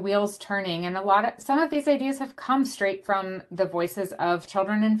get the wheels turning. And some of these ideas have come straight from the voices of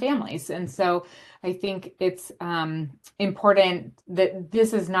children and families. And so I think it's important that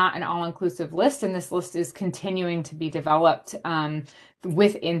this is not an all-inclusive list, and this list is continuing to be developed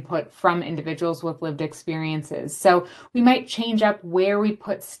with input from individuals with lived experiences. So we might change up where we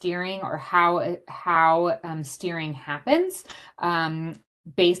put steering or how steering happens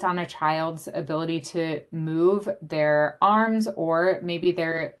based on a child's ability to move their arms, or maybe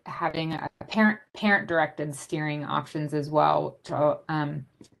they're having a parent-directed steering options as well. So,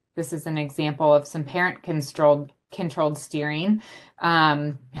 this is an example of some parent-controlled steering.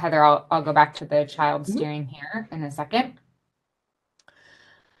 Heather, I'll go back to the child steering here in a second.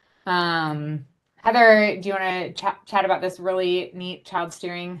 Heather, do you want to chat about this really neat child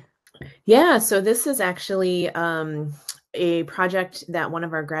steering? Yeah, so this is actually a project that one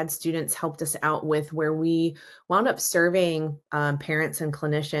of our grad students helped us out with, where we wound up surveying parents and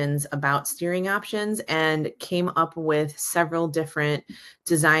clinicians about steering options and came up with several different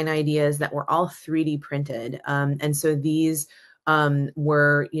design ideas that were all 3D printed. And so these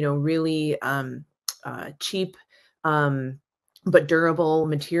were, really cheap but durable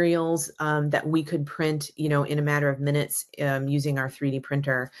materials that we could print, in a matter of minutes using our 3D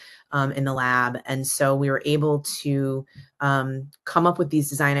printer in the lab. And so we were able to come up with these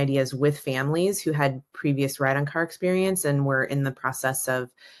design ideas with families who had previous ride-on car experience, and we're in the process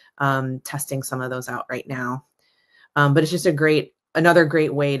of testing some of those out right now. But it's just another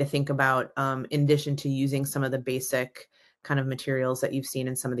great way to think about, in addition to using some of the basic kind of materials that you've seen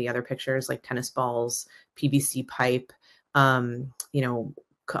in some of the other pictures, like tennis balls, PVC pipe,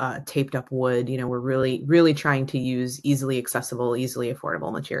 taped up wood. We're really trying to use easily accessible, easily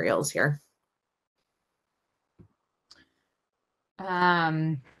affordable materials here.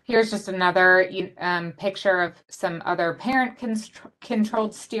 Here's just another picture of some other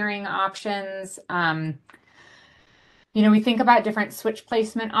parent-controlled steering options. We think about different switch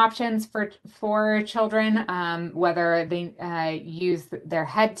placement options for children, whether they use their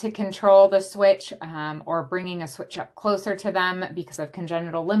head to control the switch, or bringing a switch up closer to them because of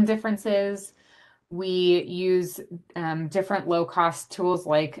congenital limb differences. We use different low-cost tools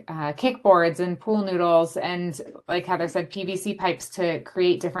like kickboards and pool noodles, and, like Heather said, PVC pipes to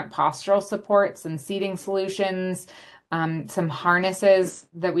create different postural supports and seating solutions. Some harnesses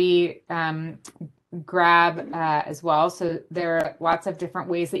that we grab as well. So there are lots of different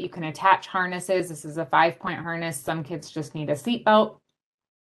ways that you can attach harnesses. This is a 5-point harness. Some kids just need a seat belt.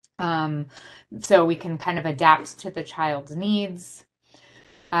 So we can kind of adapt to the child's needs.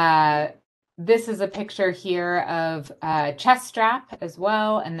 This is a picture here of a chest strap as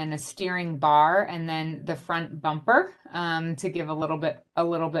well, and then a steering bar, and then the front bumper to give a little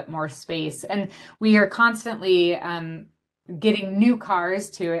bit more space. And we are constantly getting new cars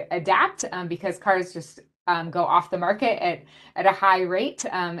to adapt because cars just go off the market at a high rate.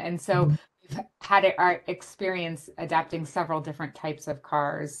 And so we've had our experience adapting several different types of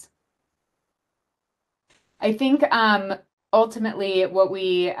cars. I think ultimately what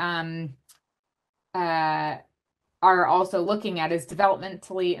we are also looking at is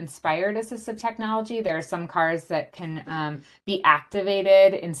developmentally inspired assistive technology. There are some cars that can be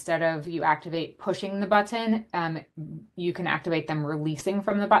activated instead of you activate pushing the button. You can activate them releasing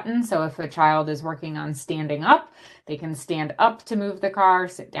from the button. So if a child is working on standing up, they can stand up to move the car,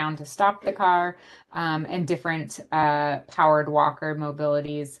 sit down to stop the car, and different powered walker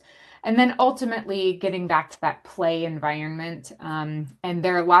mobilities. And then ultimately getting back to that play environment. And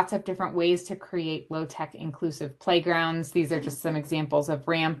there are lots of different ways to create low-tech inclusive playgrounds. These are just some examples of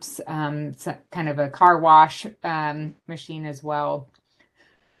ramps, kind of a car wash machine as well.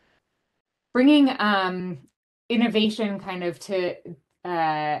 Bringing innovation kind of to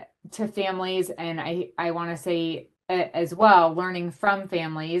families, and I want to say as well, learning from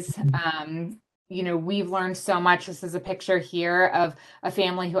families. we've learned so much. This is a picture here of a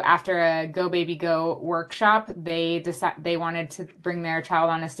family who, after a Go Baby Go workshop, they wanted to bring their child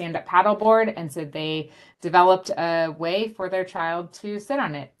on a stand-up paddleboard, and so they developed a way for their child to sit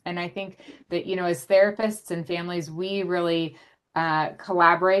on it. And I think that, as therapists and families, we really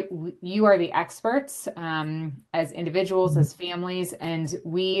collaborate. You are the experts as individuals, as families, and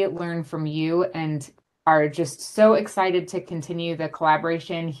we learn from you and are just so excited to continue the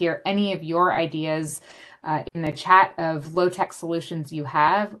collaboration. Hear any of your ideas in the chat of low-tech solutions you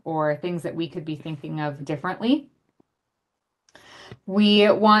have or things that we could be thinking of differently. We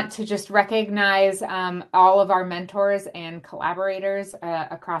want to just recognize all of our mentors and collaborators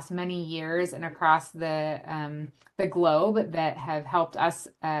across many years and across the globe that have helped us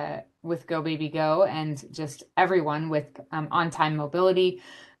with Go Baby Go, and just everyone with on-time mobility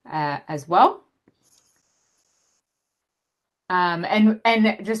as well.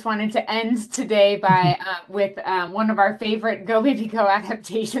 And just wanted to end today by with one of our favorite Go Baby Go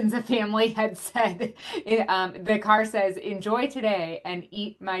adaptations. A family had said, the car says, "Enjoy today and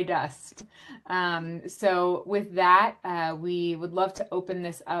eat my dust." So with that, we would love to open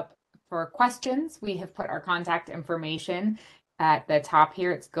this up for questions. We have put our contact information at the top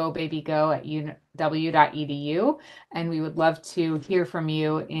here. It's gobabygo@uw.edu, and we would love to hear from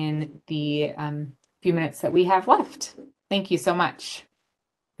you in the few minutes that we have left. Thank you so much.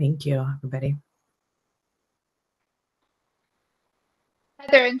 Thank you, everybody.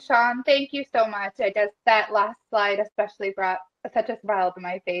 Heather and Shawn, thank you so much. That last slide especially brought such a smile to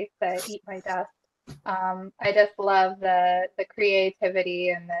my face, the eat my dust. I just love the creativity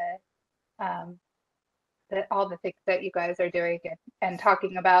and all the things that you guys are doing, and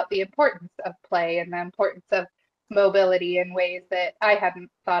talking about the importance of play and the importance of mobility in ways that I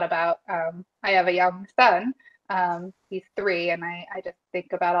hadn't thought about. I have a young son. He's 3, and I just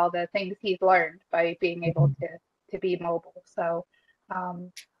think about all the things he's learned by being able to be mobile. So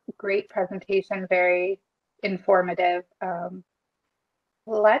great presentation, very informative.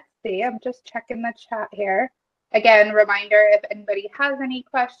 Let's see, I'm just checking the chat here. Again, reminder, if anybody has any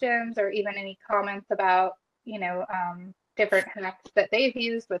questions or even any comments about, different hacks that they've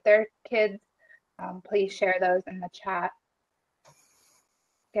used with their kids, please share those in the chat.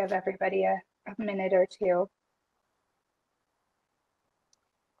 Give everybody a minute or two.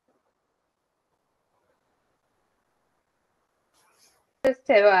 Just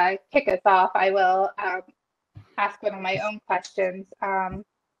to kick us off, I will ask one of my own questions.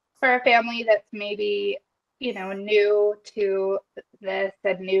 For a family that's maybe, new to this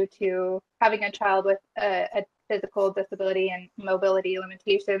and new to having a child with a physical disability and mobility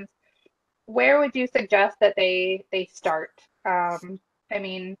limitations, where would you suggest that they start? I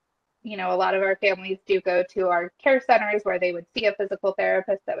mean, a lot of our families do go to our care centers where they would see a physical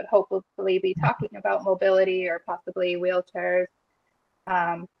therapist that would hopefully be talking about mobility or possibly wheelchairs.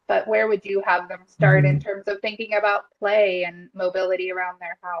 But where would you have them start in terms of thinking about play and mobility around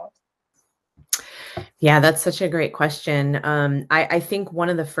their house? Yeah, that's such a great question. I think one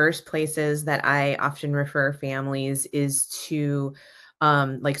of the first places that I often refer families is to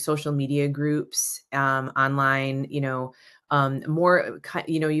like social media groups, online, more,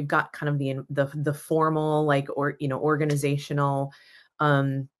 you've got kind of the formal, like, organizational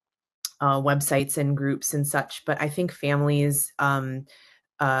websites and groups and such. But I think families,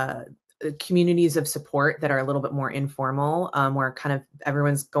 communities of support that are a little bit more informal, where kind of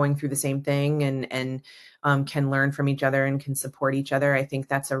everyone's going through the same thing and can learn from each other and can support each other. I think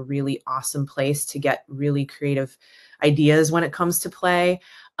that's a really awesome place to get really creative ideas when it comes to play.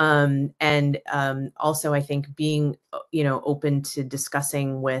 And also, I think being, open to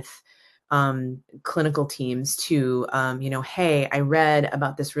discussing with clinical teams too. Hey, I read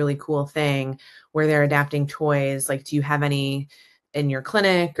about this really cool thing where they're adapting toys. Like, do you have any in your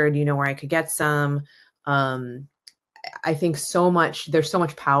clinic, or do you know where I could get some? I think there's so much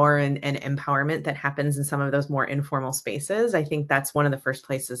power and empowerment that happens in some of those more informal spaces. I think that's one of the first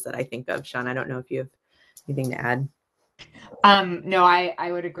places that I think of. Shawn, I don't know if you have anything to add. No,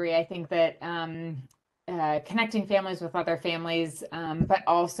 I would agree. I think that connecting families with other families, but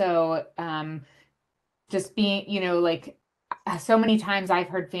also just being, like, so many times I've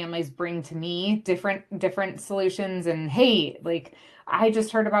heard families bring to me different solutions, and hey, like, I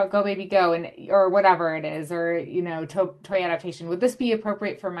just heard about Go Baby Go, and or whatever it is, or toy adaptation. Would this be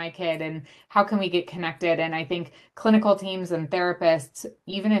appropriate for my kid? And how can we get connected? And I think clinical teams and therapists,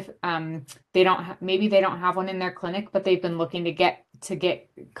 even if maybe they don't have one in their clinic, but they've been looking to get to get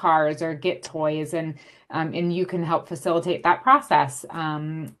cars or get toys, and you can help facilitate that process,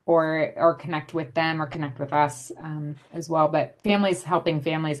 or connect with them or connect with us as well. But helping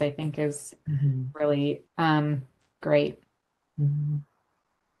families, I think, is really great. Mm-hmm.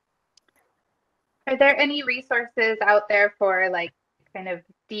 Are there any resources out there for like kind of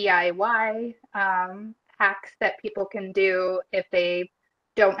DIY hacks that people can do if they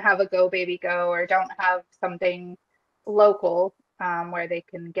don't have a Go Baby Go or don't have something local where they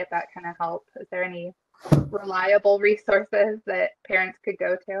can get that kind of help? Is there any reliable resources that parents could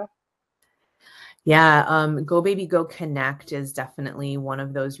go to? Yeah, Go Baby Go Connect is definitely one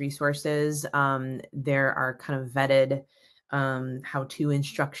of those resources. There are kind of vetted how-to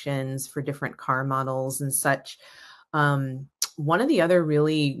instructions for different car models and such. One of the other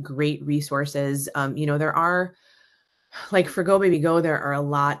really great resources, there are, like for Go Baby Go, there are a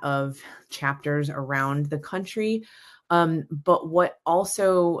lot of chapters around the country. But what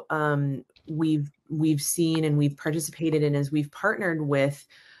also we've seen and we've participated in is we've partnered with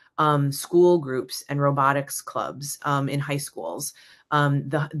school groups and robotics clubs in high schools.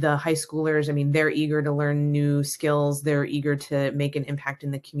 The high schoolers, I mean, they're eager to learn new skills. They're eager to make an impact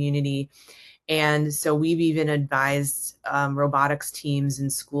in the community. And so we've even advised robotics teams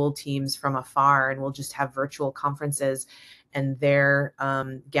and school teams from afar, and we'll just have virtual conferences, and they're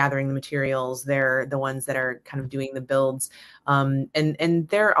gathering the materials. They're the ones that are kind of doing the builds. And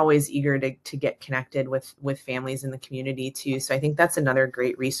they're always eager to get connected with families in the community too. So I think that's another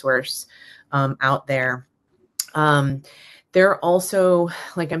great resource out there. There are also,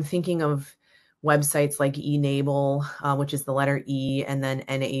 like, I'm thinking of websites like Enable, which is the letter E and then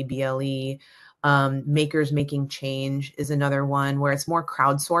NABLE. Makers Making Change is another one where it's more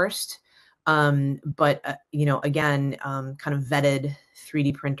crowdsourced. But again, kind of vetted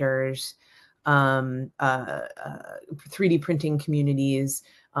 3D printers, 3D printing communities,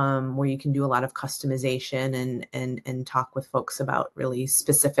 where you can do a lot of customization and talk with folks about really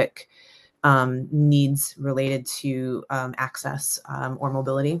specific needs related to access or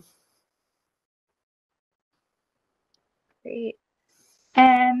mobility. Great.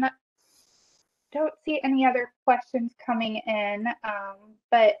 And don't see any other questions coming in,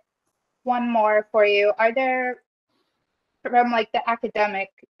 but one more for you. Are there, from like the academic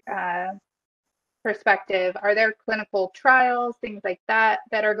perspective, are there clinical trials, things like that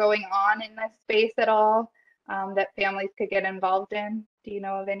are going on in this space at all that families could get involved in? Do you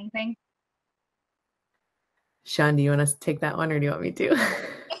know of anything? Shawn, do you want to take that one or do you want me to?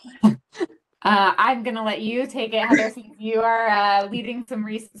 I'm going to let you take it, Heather, since you are leading some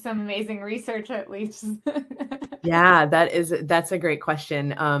amazing research, at least. Yeah, that's a great question.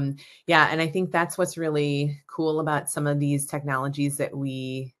 Yeah, and I think that's what's really cool about some of these technologies that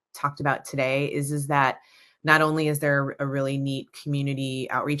we talked about today is that not only is there a really neat community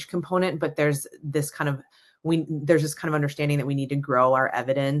outreach component, but there's this kind of understanding that we need to grow our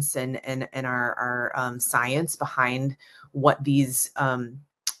evidence and our science behind what these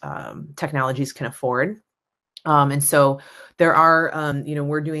technologies can afford. And so there are,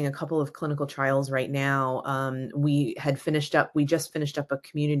 we're doing a couple of clinical trials right now. We just finished up a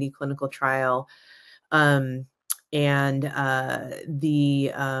community clinical trial.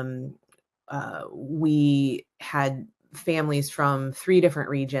 We had families from 3 different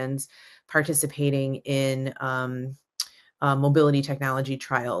regions participating in mobility technology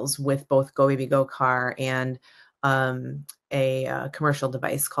trials with both Go Baby Go car and a commercial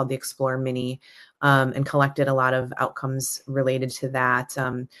device called the Explore Mini, and collected a lot of outcomes related to that.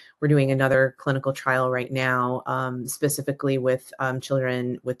 We're doing another clinical trial right now, specifically with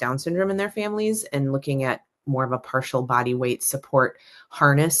children with Down syndrome and their families, and looking at more of a partial body weight support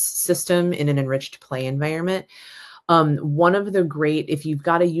harness system in an enriched play environment. One of the great, if you've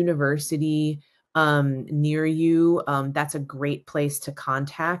got a university near you, that's a great place to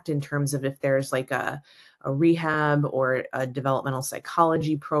contact in terms of if there's like a rehab or a developmental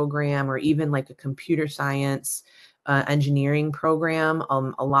psychology program, or even like a computer science engineering program.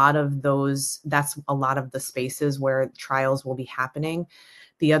 A lot of those, that's a lot of the spaces where trials will be happening.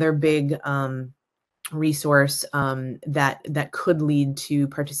 The other big resource that could lead to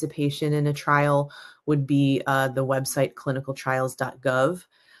participation in a trial would be the website clinicaltrials.gov.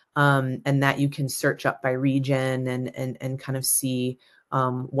 And that you can search up by region and kind of see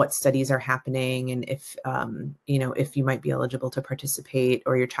what studies are happening, and if you might be eligible to participate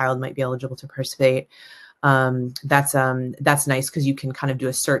or your child might be eligible to participate. That's nice because you can kind of do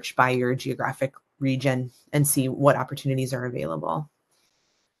a search by your geographic region and see what opportunities are available.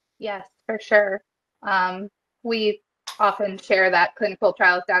 Yes, for sure. We often share that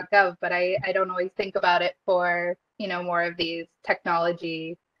clinicaltrials.gov, but I don't always think about it for, more of these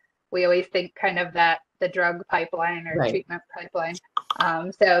technology. We always think kind of that the drug pipeline or treatment pipeline.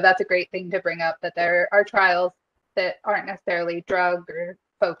 So that's a great thing to bring up, that there are trials that aren't necessarily drug or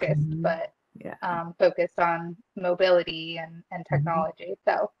focused, but focused on mobility and technology.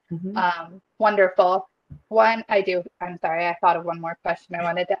 So wonderful. I'm sorry, I thought of one more question I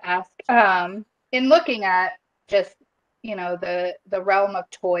wanted to ask. In looking at just, the realm of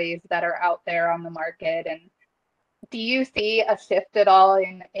toys that are out there on the market, and do you see a shift at all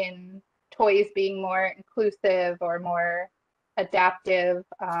in toys being more inclusive or more adaptive?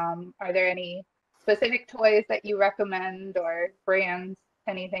 Are there any specific toys that you recommend, or brands,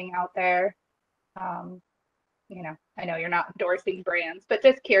 anything out there? I know you're not endorsing brands, but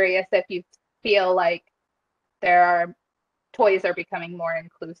just curious if you feel like toys are becoming more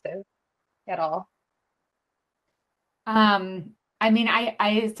inclusive at all. I mean,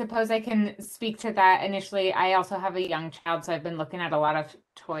 I suppose I can speak to that initially. I also have a young child, so I've been looking at a lot of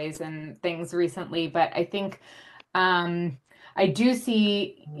toys and things recently, but I think I do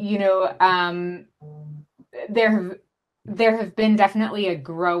see, there have been definitely a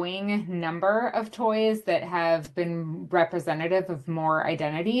growing number of toys that have been representative of more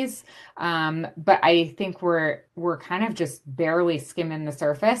identities. But I think we're kind of just barely skimming the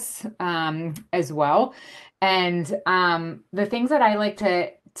surface as well. And the things that I like to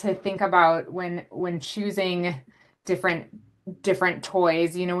think about when choosing different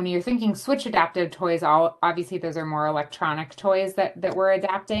toys, when you're thinking Switch adaptive toys, obviously those are more electronic toys that we're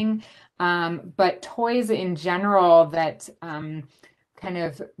adapting. But toys in general that kind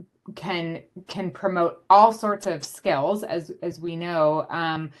of can promote all sorts of skills, as we know,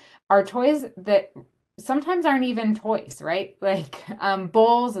 are toys that sometimes aren't even toys, right? Like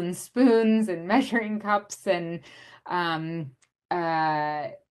bowls and spoons and measuring cups and Tupperware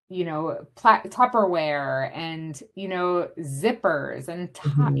and zippers and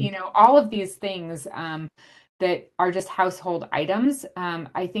all of these things that are just household items.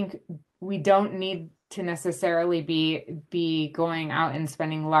 I think we don't need to necessarily be going out and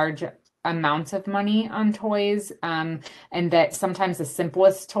spending large amounts of money on toys, and that sometimes the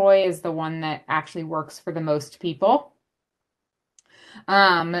simplest toy is the one that actually works for the most people.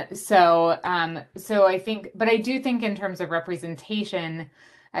 So I think, but I do think in terms of representation,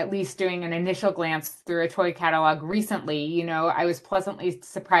 at least doing an initial glance through a toy catalog recently, I was pleasantly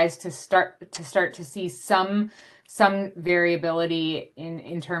surprised to start to see some variability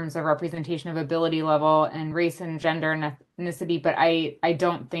in terms of representation of ability level and race and gender and ethnicity, but I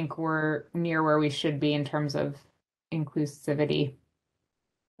don't think we're near where we should be in terms of inclusivity.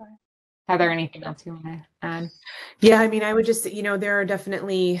 Heather, anything else you want to add? Yeah, I mean, I would just, there are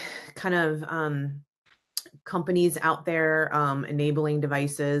definitely kind of companies out there. Enabling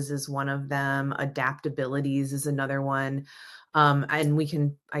devices is one of them. Adaptabilities is another one.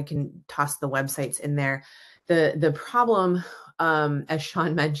 And I can toss the websites in there. The problem, as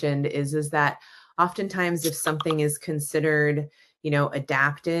Shawn mentioned, is that oftentimes if something is considered,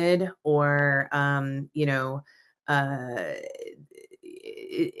 adapted or,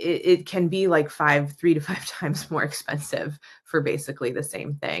 it can be like 3 to 5 times more expensive for basically the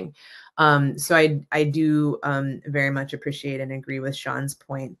same thing. So I do very much appreciate and agree with Shawn's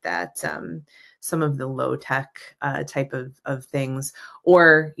point that some of the low tech type of things,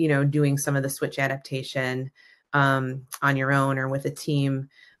 or doing some of the Switch adaptation on your own or with a team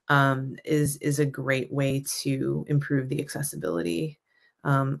is a great way to improve the accessibility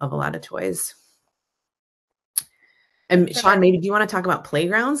of a lot of toys. And Shawn, maybe do you want to talk about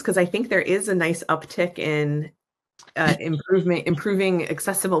playgrounds? Because I think there is a nice uptick in improving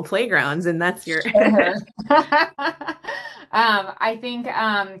accessible playgrounds, and that's your. I think,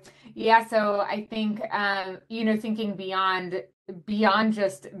 so I think, thinking beyond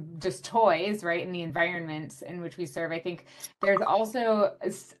just toys, right, in the environments in which we serve, I think there's also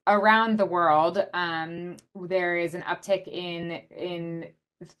around the world, there is an uptick in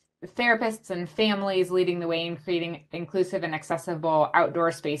therapists and families leading the way in creating inclusive and accessible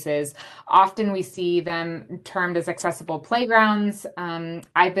outdoor spaces. Often we see them termed as accessible playgrounds.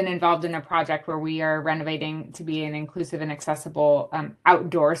 I've been involved in a project where we are renovating to be an inclusive and accessible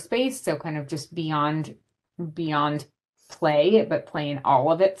outdoor space. So kind of just beyond play, but play in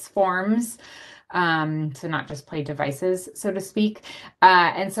all of its forms. So not just play devices, so to speak.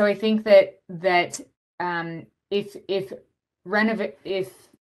 And so I think that if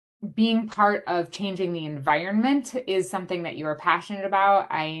being part of changing the environment is something that you are passionate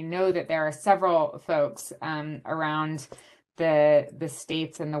about, I know that there are several folks around the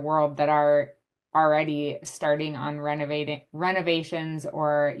states and the world that are already starting on renovations,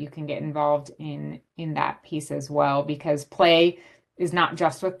 or you can get involved in that piece as well, because play is not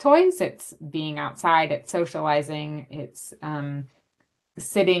just with toys. It's being outside, it's socializing, it's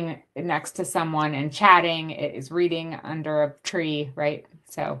sitting next to someone and chatting, it is reading under a tree, right?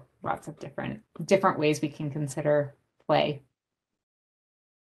 So lots of different ways we can consider play.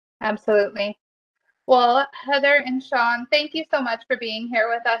 Absolutely. Well, Heather and Shawn, thank you so much for being here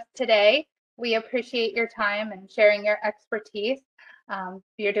with us today. We appreciate your time and sharing your expertise.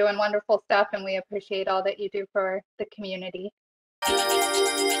 You're doing wonderful stuff, and we appreciate all that you do for the community.